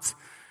thoughts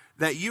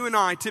that you and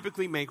I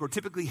typically make or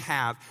typically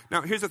have.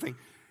 Now, here's the thing.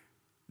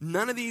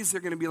 None of these are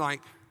going to be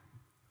like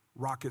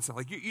rockets.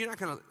 Like, you're not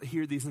going to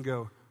hear these and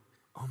go,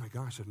 oh my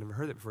gosh, I've never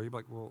heard that before. You're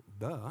like, well,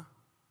 duh,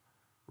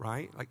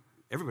 right? Like,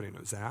 everybody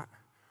knows that.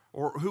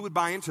 Or who would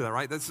buy into that,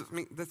 right? That's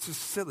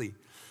just silly.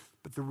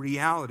 But the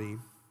reality,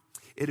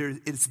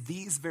 it's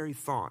these very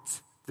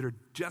thoughts that are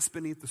just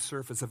beneath the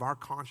surface of our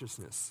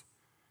consciousness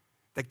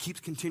that keeps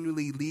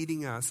continually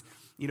leading us,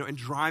 and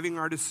driving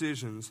our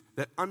decisions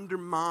that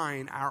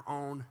undermine our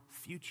own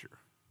future.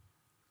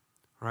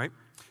 Right?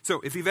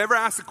 So if you've ever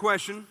asked the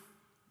question,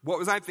 what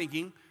was I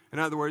thinking? In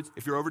other words,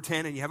 if you're over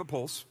 10 and you have a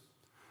pulse,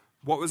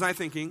 what was I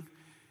thinking?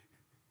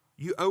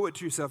 You owe it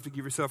to yourself to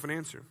give yourself an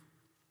answer.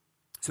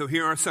 So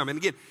here are some. And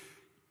again,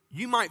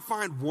 you might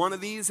find one of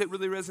these that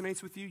really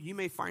resonates with you. You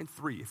may find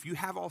 3. If you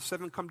have all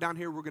 7, come down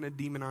here. We're going to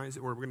demonize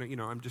it, or we're going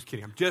to, I'm just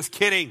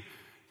kidding.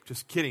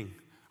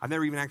 I've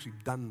never even actually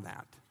done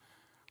that.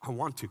 I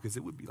want to, because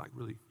it would be like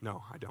really,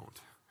 no, I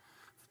don't.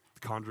 The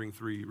Conjuring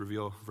 3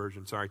 reveal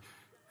version, sorry.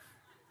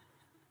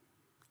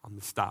 I'm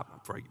going to stop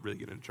before I really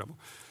get into trouble.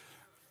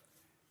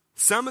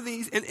 Some of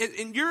these,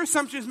 and your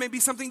assumptions may be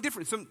something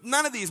different. So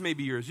none of these may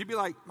be yours. You'd be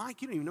like,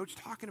 Mike, you don't even know what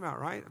you're talking about,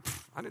 right?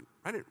 I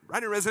didn't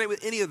resonate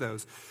with any of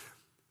those.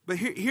 But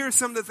here are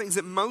some of the things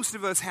that most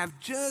of us have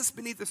just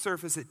beneath the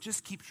surface that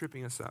just keep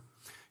tripping us up.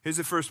 Here's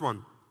the first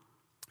one.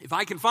 If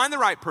I can find the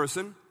right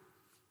person,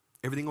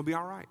 everything will be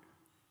all right.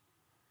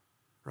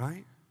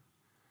 Right?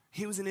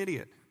 He was an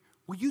idiot.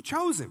 Well, you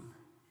chose him.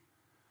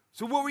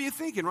 So what were you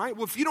thinking, right?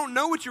 Well, if you don't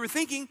know what you were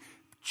thinking,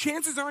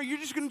 chances are you're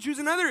just going to choose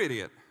another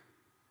idiot.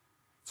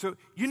 So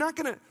you're not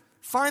going to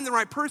find the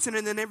right person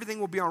and then everything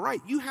will be all right.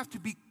 You have to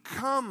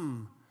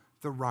become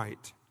the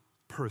right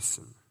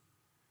person.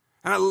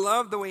 And I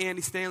love the way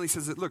Andy Stanley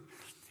says it. Look,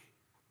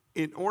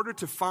 in order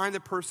to find the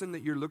person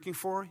that you're looking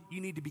for, you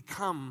need to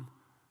become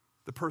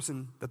the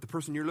person that the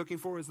person you're looking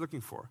for is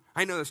looking for.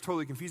 I know that's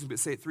totally confusing, but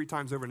say it 3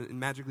 times over and it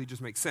magically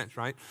just makes sense,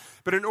 right?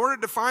 But in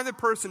order to find the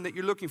person that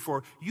you're looking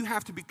for, you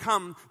have to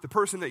become the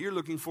person that you're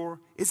looking for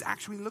is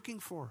actually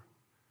looking for.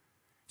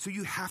 So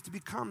you have to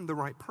become the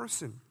right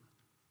person.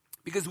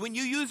 Because when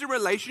you use a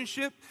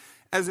relationship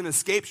as an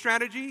escape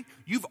strategy,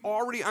 you've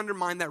already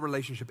undermined that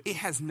relationship. It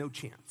has no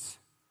chance.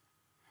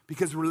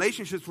 Because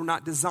relationships were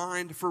not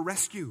designed for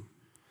rescue.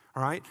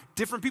 All right?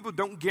 Different people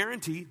don't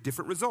guarantee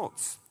different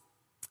results.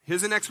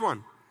 Here's the next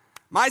one.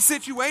 My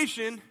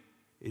situation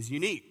is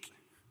unique.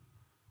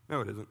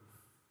 No, it isn't.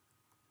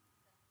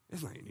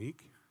 It's not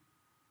unique.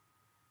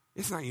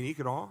 It's not unique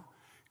at all.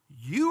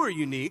 You are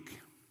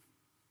unique,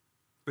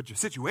 but your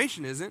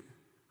situation isn't,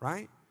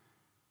 right?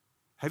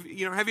 Have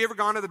you ever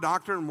gone to the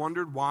doctor and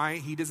wondered why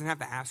he doesn't have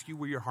to ask you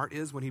where your heart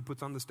is when he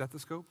puts on the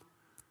stethoscope?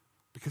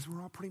 Because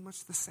we're all pretty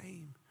much the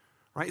same,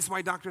 right? It's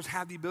why doctors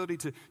have the ability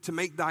to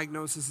make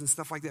diagnoses and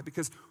stuff like that,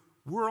 because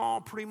we're all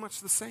pretty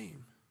much the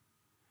same.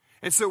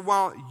 And so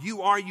while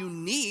you are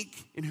unique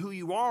in who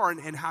you are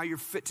and how you're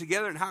fit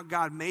together and how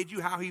God made you,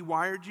 how he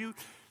wired you,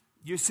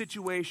 your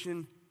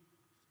situation,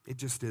 it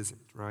just isn't,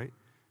 right?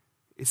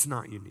 It's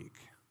not unique.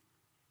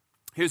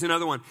 Here's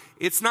another one.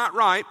 It's not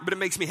right, but it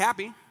makes me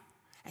happy.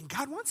 And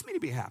God wants me to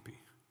be happy.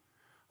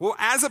 Well,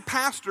 as a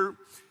pastor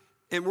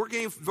and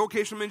working in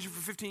vocational ministry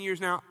for 15 years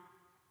now,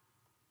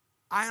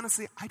 I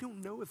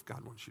don't know if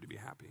God wants you to be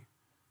happy.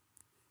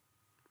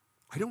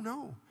 I don't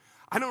know.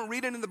 I don't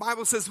read it in the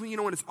Bible. It says,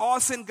 when it's all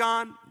said and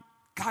gone,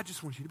 God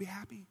just wants you to be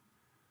happy.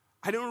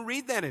 I don't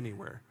read that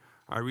anywhere.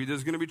 I read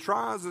there's going to be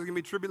trials, there's going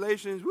to be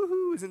tribulations.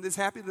 Woohoo, isn't this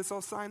happy? Let's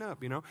all sign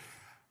up,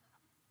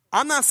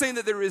 I'm not saying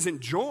that there isn't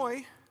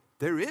joy.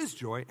 There is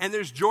joy. And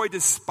there's joy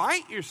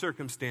despite your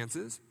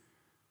circumstances.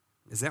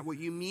 Is that what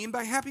you mean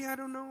by happy? I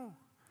don't know.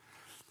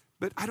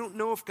 But I don't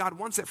know if God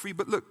wants that for you.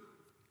 But look,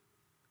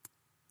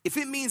 if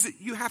it means that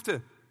you have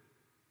to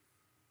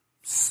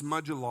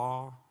smudge a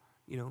law,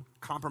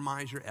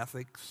 compromise your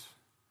ethics,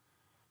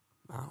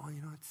 well,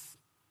 it's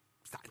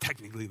not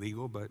technically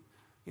legal, but,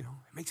 it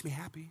makes me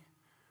happy,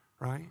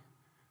 right?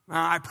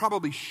 I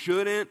probably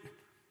shouldn't,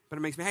 but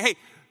it makes me, hey,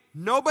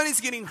 nobody's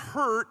getting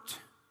hurt,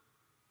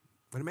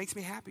 but it makes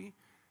me happy,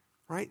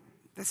 right?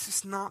 That's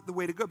just not the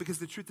way to go, because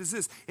the truth is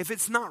this: if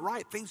it's not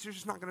right, things are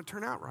just not going to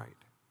turn out right.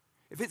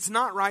 If it's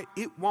not right,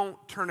 it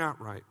won't turn out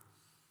right.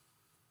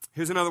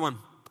 Here's another one.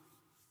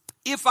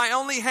 If I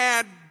only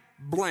had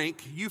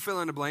blank, you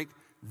fill in the blank,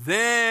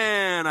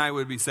 then I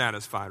would be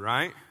satisfied,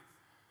 right?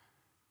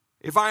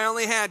 If I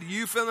only had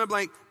you fill in the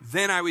blank,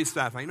 then I would be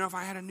satisfied. If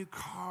I had a new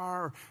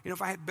car,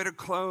 if I had better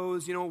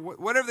clothes,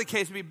 whatever the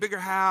case would be, bigger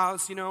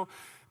house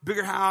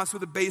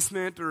with a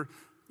basement, or,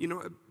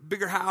 a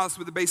bigger house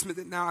with a basement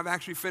that now I've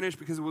actually finished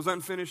because it was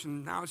unfinished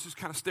and now it's just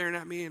kind of staring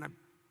at me and I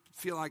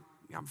feel like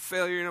I'm a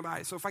failure.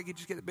 So if I could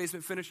just get the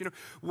basement finished,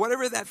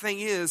 whatever that thing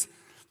is,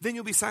 then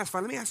you'll be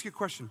satisfied. Let me ask you a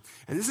question.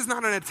 And this is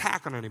not an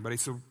attack on anybody,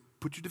 so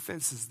put your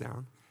defenses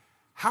down.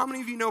 How many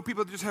of you know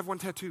people that just have one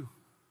tattoo?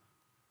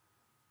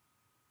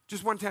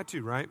 Just one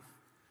tattoo, right?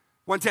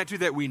 One tattoo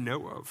that we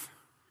know of.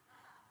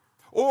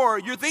 Or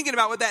you're thinking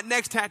about what that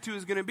next tattoo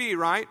is going to be,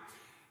 right?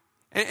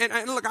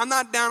 And look, I'm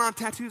not down on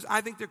tattoos.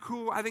 I think they're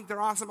cool. I think they're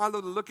awesome. I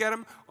love to look at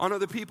them on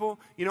other people.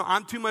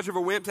 I'm too much of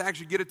a wimp to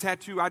actually get a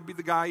tattoo. I'd be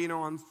the guy,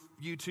 on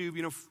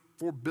YouTube,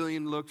 4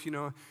 billion looks,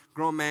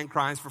 grown man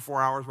cries for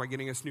 4 hours while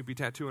getting a Snoopy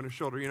tattoo on his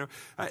shoulder,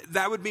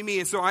 that would be me.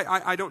 And so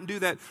I don't do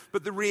that.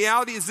 But the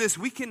reality is this: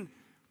 we can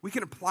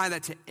apply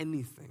that to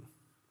anything.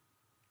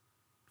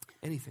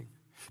 Anything.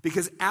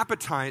 Because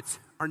appetites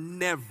are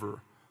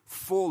never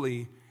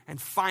fully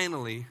and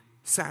finally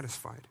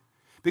satisfied.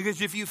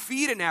 Because if you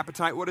feed an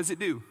appetite, what does it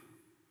do?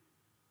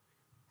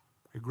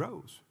 It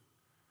grows.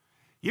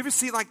 You ever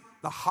see like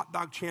the hot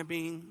dog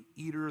champion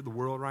eater of the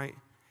world, right?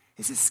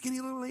 It's this skinny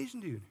little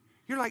Asian dude.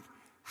 You're like,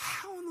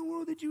 how in the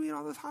world did you eat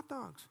all those hot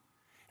dogs?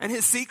 And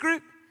his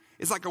secret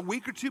is like a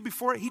week or two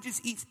before it, he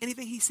just eats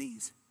anything he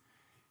sees.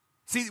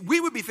 See, we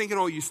would be thinking,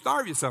 you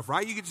starve yourself,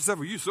 right? You get yourself,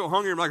 you're so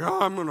hungry, I'm like,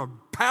 I'm going to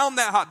pound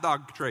that hot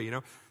dog tray,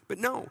 But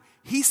no,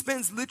 he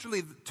spends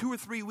literally 2 or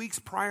 3 weeks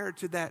prior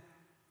to that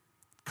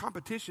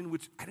competition,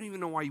 which I don't even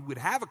know why you would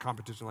have a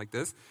competition like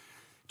this,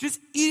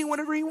 just eating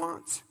whatever he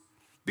wants.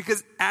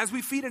 Because as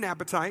we feed an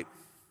appetite,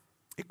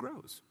 it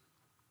grows.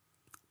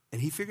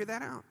 And he figured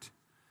that out.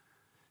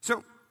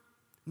 So,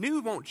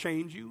 new won't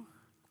change you,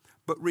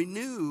 but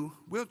renew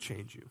will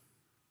change you.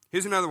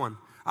 Here's another one.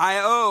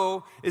 I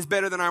owe is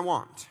better than I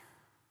want.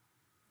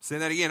 Say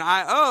that again.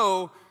 I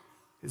owe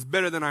is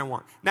better than I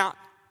want. Now,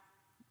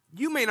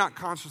 you may not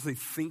consciously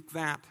think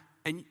that,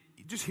 and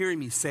just hearing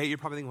me say it, you're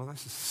probably thinking, well,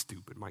 that's just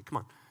stupid, Mike. Come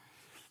on.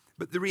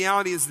 But the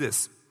reality is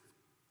this,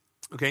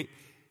 okay?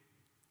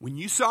 When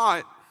you saw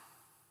it,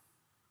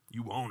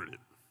 you wanted it.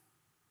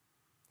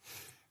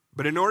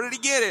 But in order to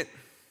get it,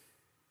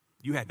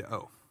 you had to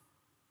owe.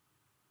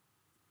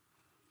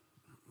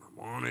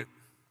 I want it,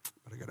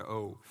 but I got to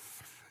owe.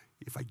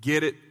 If I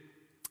get it,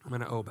 I'm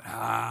going to owe, but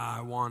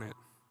I want it.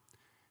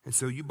 And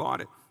so you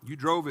bought it. You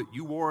drove it.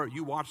 You wore it.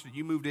 You watched it.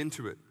 You moved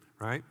into it,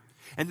 right?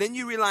 And then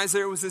you realize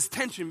there was this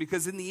tension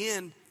because in the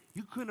end,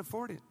 you couldn't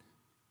afford it.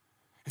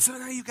 And so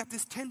now you got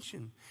this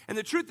tension. And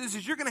the truth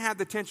is you're going to have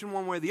the tension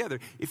one way or the other.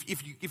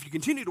 If you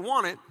continue to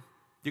want it,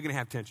 you're going to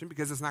have tension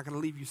because it's not going to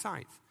leave you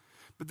sight.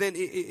 But then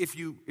if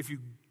you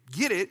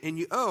get it and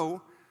you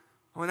owe,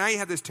 well, now you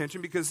have this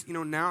tension because,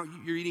 now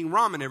you're eating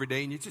ramen every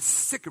day and you're just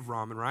sick of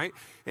ramen, right?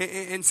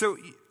 And so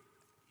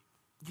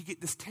you get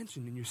this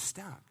tension and you're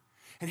stuck.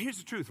 And here's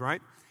the truth,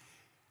 right?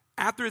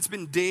 After it's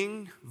been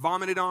dinged,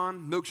 vomited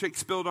on, milkshake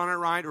spilled on it,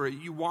 right? Or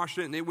you washed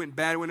it and it went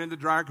bad, it went in the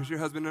dryer because your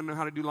husband doesn't know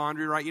how to do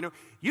laundry, right? You don't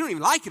even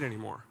like it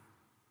anymore,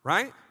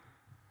 right?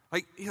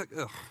 Like, you're like,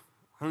 ugh,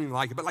 I don't even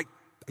like it. But like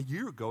a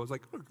year ago, it's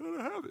like, oh, I'm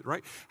gonna have it,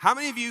 right? How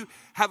many of you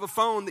have a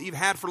phone that you've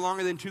had for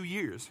longer than 2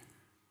 years?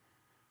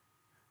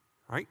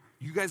 Right?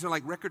 You guys are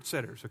like record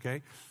setters,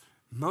 okay?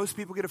 Most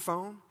people get a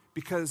phone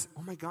because,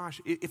 oh my gosh,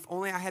 if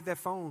only I had that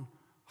phone,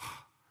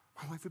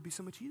 my life would be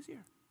so much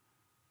easier.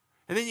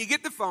 And then you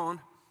get the phone,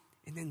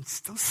 and then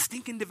those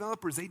stinking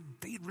developers, they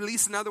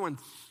release another one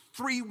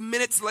 3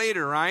 minutes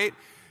later, right?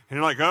 And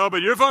you're like, oh,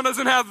 but your phone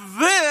doesn't have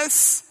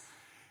this.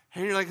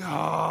 And you're like,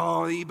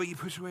 oh, but you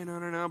push away,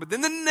 no. But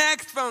then the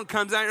next phone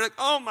comes out, and you're like,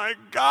 oh my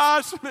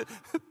gosh,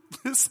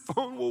 this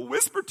phone will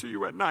whisper to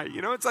you at night.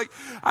 It's like,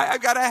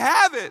 I've got to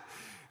have it.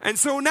 And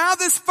so now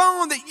this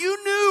phone that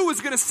you knew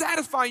was going to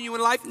satisfy you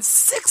in life, in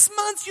 6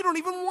 months you don't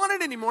even want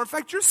it anymore. In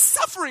fact, you're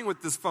suffering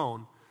with this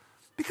phone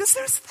because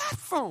there's that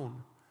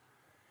phone.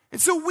 And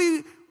so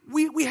we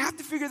have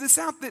to figure this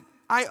out, that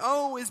I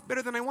owe is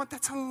better than I want.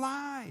 That's a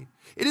lie.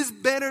 It is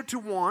better to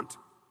want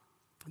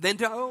than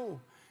to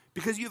owe,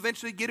 because you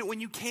eventually get it when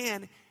you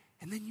can,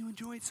 and then you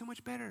enjoy it so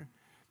much better.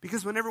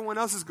 Because when everyone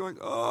else is going,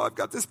 oh, I've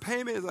got this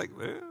payment, it's like,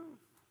 well,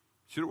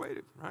 should have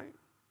waited, right?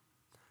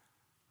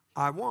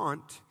 I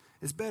want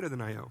is better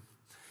than I owe.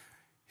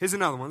 Here's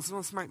another one.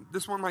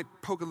 This one might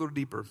poke a little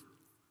deeper.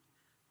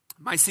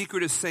 My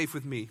secret is safe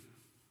with me.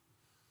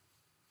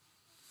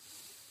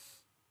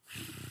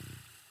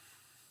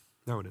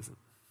 No, it isn't.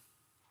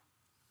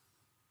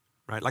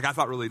 Right? Like, I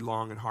thought really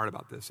long and hard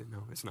about this, and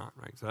no, it's not,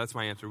 right? So that's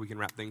my answer. We can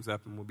wrap things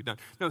up and we'll be done.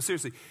 No,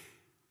 seriously.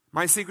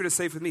 My secret is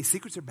safe with me.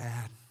 Secrets are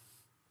bad.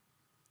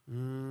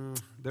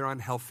 They're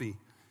unhealthy.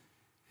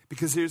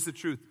 Because here's the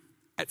truth.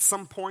 At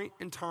some point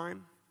in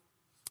time,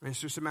 and it's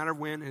just a matter of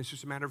when, and it's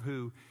just a matter of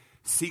who,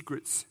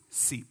 secrets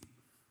seep.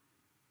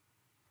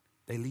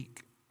 They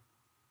leak.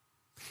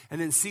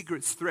 And then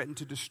secrets threaten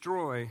to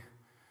destroy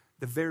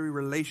the very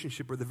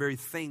relationship or the very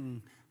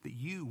thing that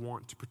you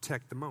want to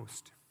protect the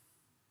most.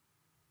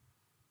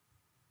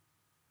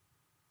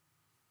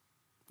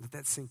 Let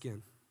that sink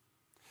in.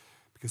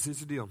 Because here's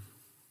the deal.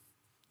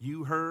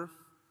 You, her,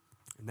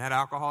 and that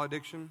alcohol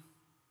addiction,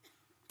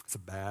 it's a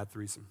bad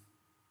threesome.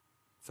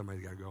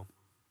 Somebody's got to go.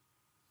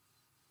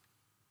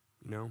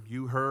 You know,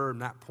 you, her,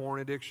 and that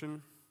porn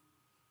addiction,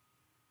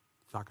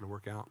 it's not going to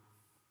work out.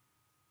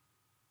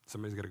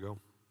 Somebody's got to go.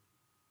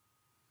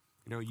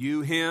 You know,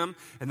 you, him,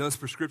 and those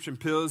prescription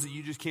pills that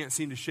you just can't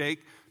seem to shake,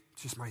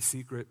 it's just my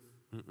secret.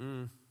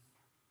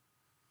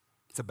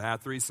 It's a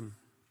bad threesome.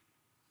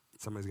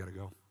 Somebody's got to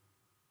go.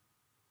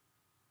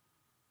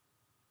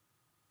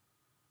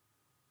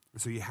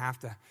 And so you have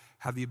to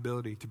have the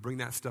ability to bring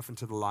that stuff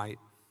into the light.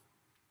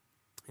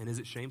 And is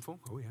it shameful?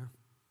 Oh, yeah.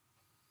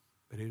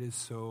 But it is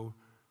so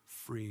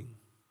freeing.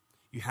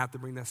 You have to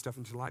bring that stuff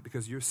into the light,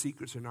 because your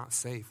secrets are not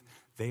safe.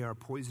 They are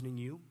poisoning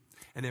you,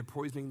 and they're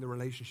poisoning the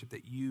relationship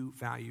that you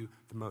value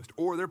the most.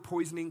 Or they're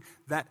poisoning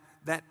that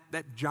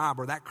job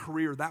or that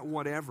career, that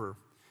whatever,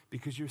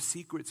 because your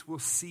secrets will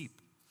seep.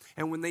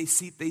 And when they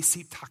seep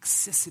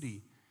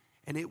toxicity,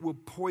 and it will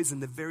poison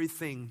the very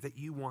thing that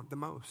you want the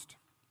most.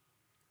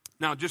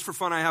 Now, just for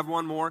fun, I have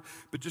one more,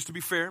 but just to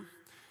be fair,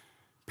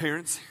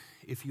 parents,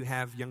 if you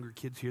have younger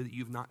kids here that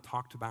you've not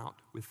talked about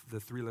with the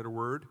 3-letter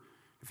word,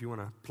 if you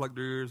want to plug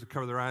their ears or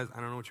cover their eyes, I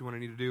don't know what you want to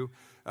need to do.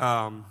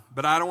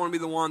 But I don't want to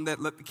be the one that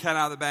let the cat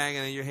out of the bag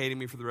and then you're hating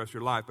me for the rest of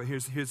your life. But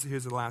here's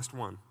the last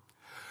one.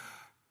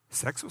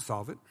 Sex will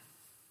solve it.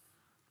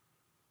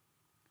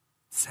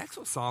 Sex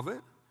will solve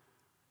it.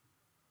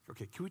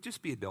 Okay, can we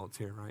just be adults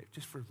here, right?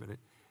 Just for a minute.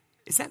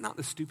 Is that not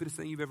the stupidest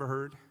thing you've ever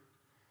heard?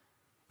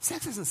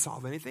 Sex doesn't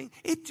solve anything.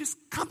 It just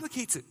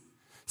complicates it.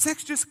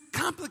 Sex just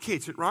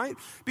complicates it, right?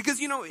 Because,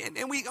 you know,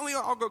 and we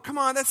all go, come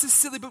on, that's just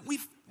silly. But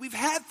we've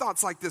had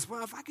thoughts like this.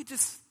 Well, if I could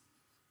just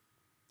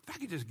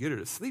get her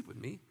to sleep with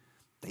me,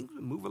 things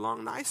would move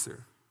along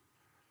nicer,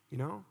 you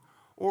know?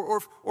 Or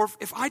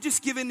if I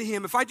just give in to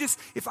him, if I just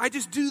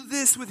do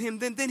this with him,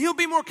 then he'll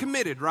be more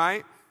committed,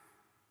 right?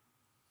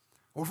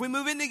 Or if we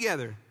move in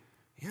together,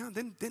 yeah,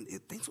 then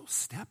things will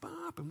step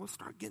up and we'll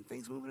start getting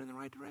things moving in the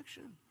right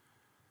direction.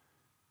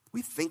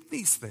 We think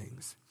these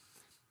things,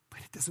 but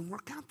it doesn't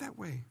work out that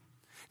way.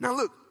 Now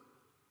look,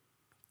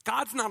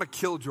 God's not a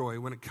killjoy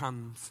when it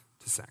comes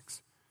to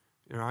sex.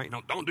 You know, right? You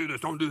know, don't do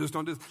this, don't do this,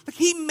 don't do this. Like,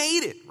 he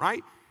made it,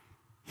 right?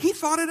 He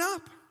thought it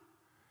up.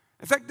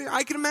 In fact,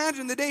 I can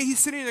imagine the day he's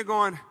sitting there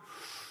going,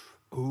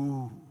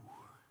 ooh,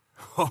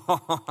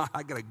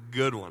 I got a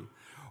good one.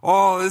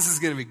 Oh, this is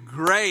going to be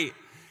great.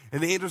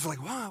 And the angels are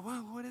like, wow,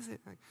 what is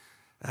it?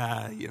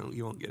 Like,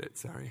 you won't get it,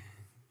 sorry.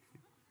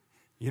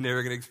 You're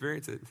never going to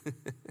experience it.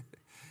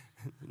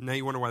 Now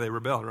you wonder why they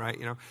rebelled, right?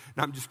 You know,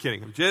 no, I'm just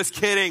kidding.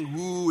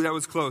 Ooh, that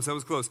was close.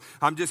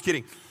 I'm just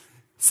kidding.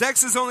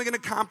 Sex is only going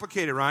to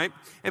complicate it, right?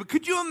 And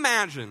could you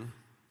imagine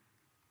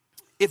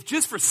if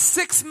just for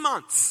 6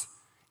 months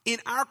in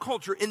our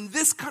culture, in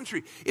this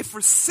country, if for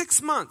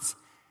 6 months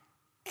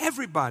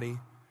everybody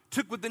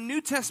took what the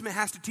New Testament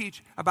has to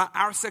teach about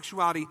our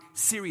sexuality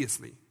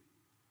seriously?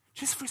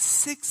 Just for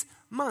 6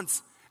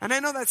 months. And I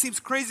know that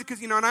seems crazy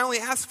because, and I only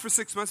asked for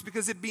 6 months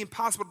because it'd be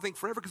impossible to think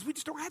forever because we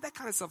just don't have that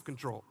kind of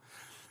self-control.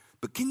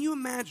 But can you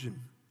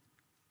imagine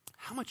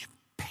how much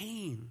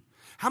pain,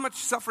 how much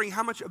suffering,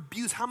 how much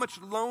abuse, how much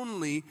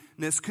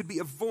loneliness could be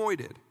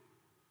avoided,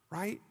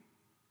 right?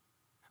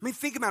 I mean,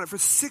 think about it. For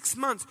 6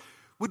 months,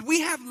 would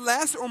we have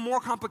less or more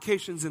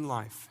complications in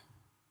life?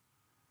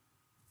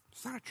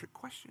 It's not a trick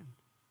question.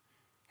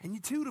 And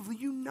intuitively,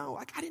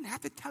 like, I didn't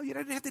have to tell you, I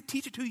didn't have to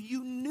teach it to you,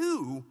 you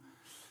knew.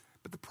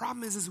 But the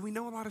problem is we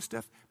know a lot of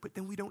stuff, but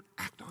then we don't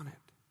act on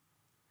it.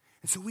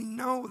 And so we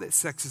know that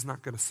sex is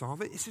not going to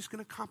solve it. It's just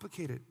going to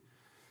complicate it.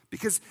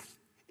 Because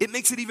it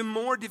makes it even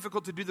more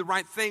difficult to do the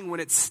right thing when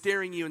it's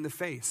staring you in the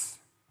face,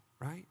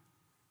 right?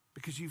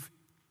 Because you've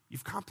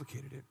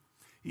complicated it.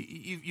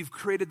 You've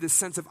created this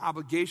sense of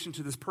obligation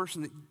to this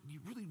person that you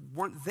really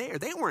weren't there.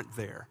 They weren't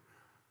there,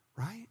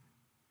 right?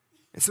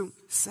 And so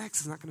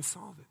sex is not going to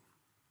solve it.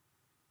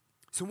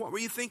 So what were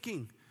you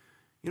thinking?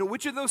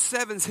 Which of those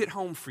 7s hit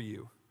home for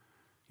you?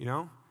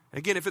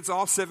 Again, if it's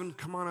all 7,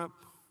 come on up.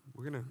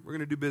 We're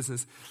gonna do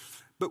business.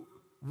 But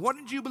what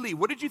did you believe?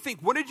 What did you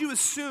think? What did you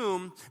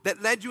assume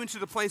that led you into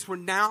the place where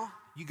now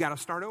you got to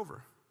start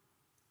over?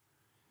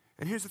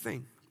 And here's the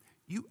thing.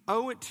 You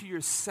owe it to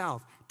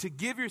yourself to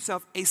give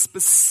yourself a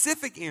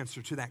specific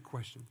answer to that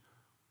question.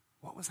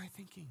 What was I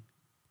thinking?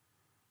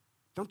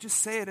 Don't just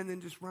say it and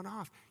then just run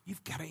off.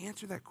 You've got to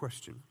answer that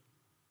question.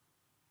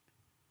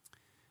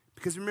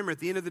 Because remember, at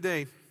the end of the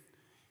day,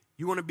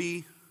 you want to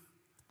be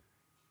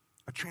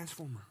a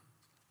transformer.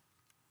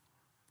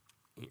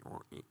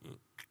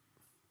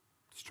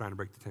 Just trying to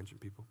break the tension,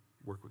 people.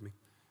 Work with me.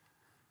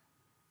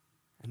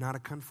 And not a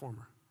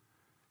conformer.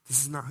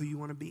 This is not who you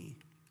want to be.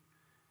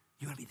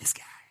 You want to be this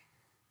guy.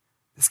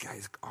 This guy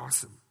is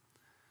awesome.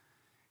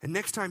 And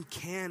next time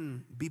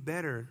can be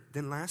better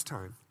than last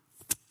time.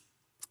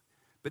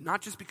 But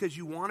not just because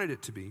you wanted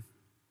it to be,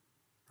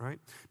 right?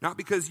 Not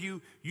because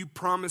you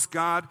promised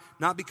God,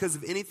 not because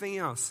of anything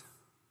else,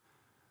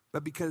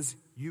 but because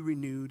you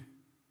renewed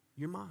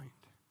your mind.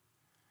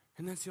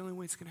 And that's the only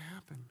way it's going to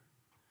happen.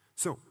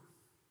 So,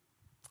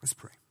 let's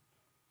pray.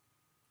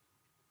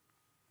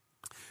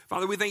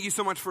 Father, we thank you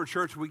so much for a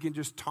church where we can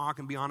just talk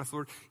and be honest,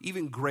 Lord.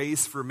 Even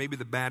grace for maybe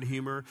the bad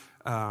humor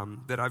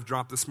that I've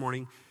dropped this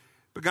morning.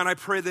 But God, I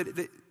pray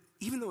that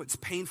even though it's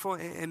painful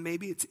and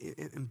maybe it's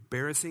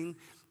embarrassing,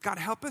 God,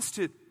 help us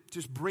to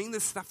just bring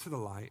this stuff to the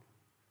light.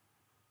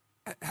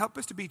 Help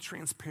us to be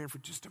transparent for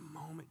just a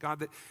moment,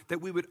 God, that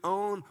we would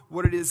own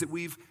what it is that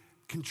we've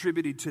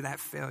contributed to that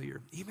failure,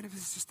 even if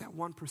it's just that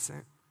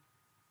 1%.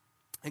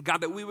 And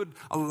God, that we would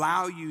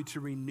allow you to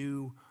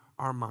renew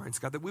our minds,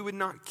 God, that we would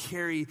not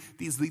carry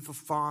these lethal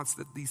thoughts,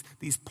 that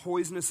these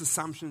poisonous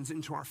assumptions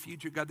into our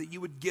future, God, that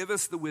you would give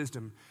us the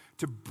wisdom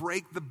to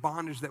break the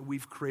bondage that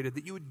we've created,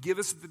 that you would give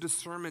us the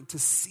discernment to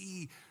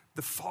see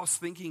the false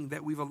thinking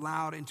that we've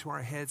allowed into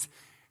our heads,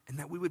 and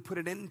that we would put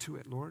an end to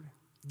it, Lord.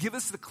 Give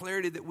us the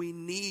clarity that we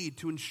need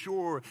to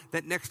ensure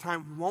that next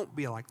time won't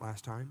be like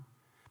last time,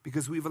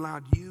 because we've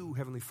allowed you,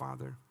 Heavenly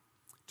Father,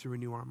 to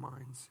renew our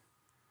minds.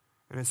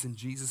 And it's in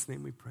Jesus'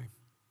 name we pray.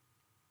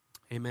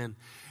 Amen.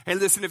 And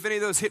listen, if any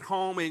of those hit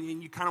home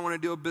and you kind of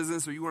want to do a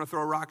business or you want to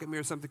throw a rock at me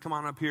or something, come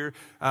on up here.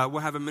 We'll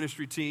have a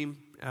ministry team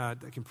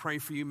that can pray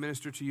for you,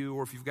 minister to you,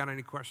 or if you've got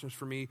any questions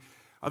for me.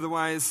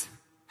 Otherwise,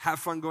 have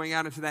fun going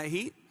out into that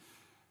heat.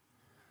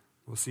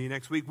 We'll see you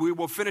next week. We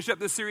will finish up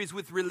this series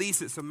with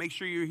releases, so make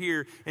sure you're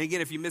here. And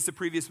again, if you missed the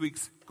previous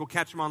weeks, go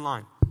catch them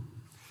online.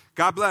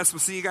 God bless.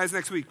 We'll see you guys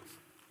next week.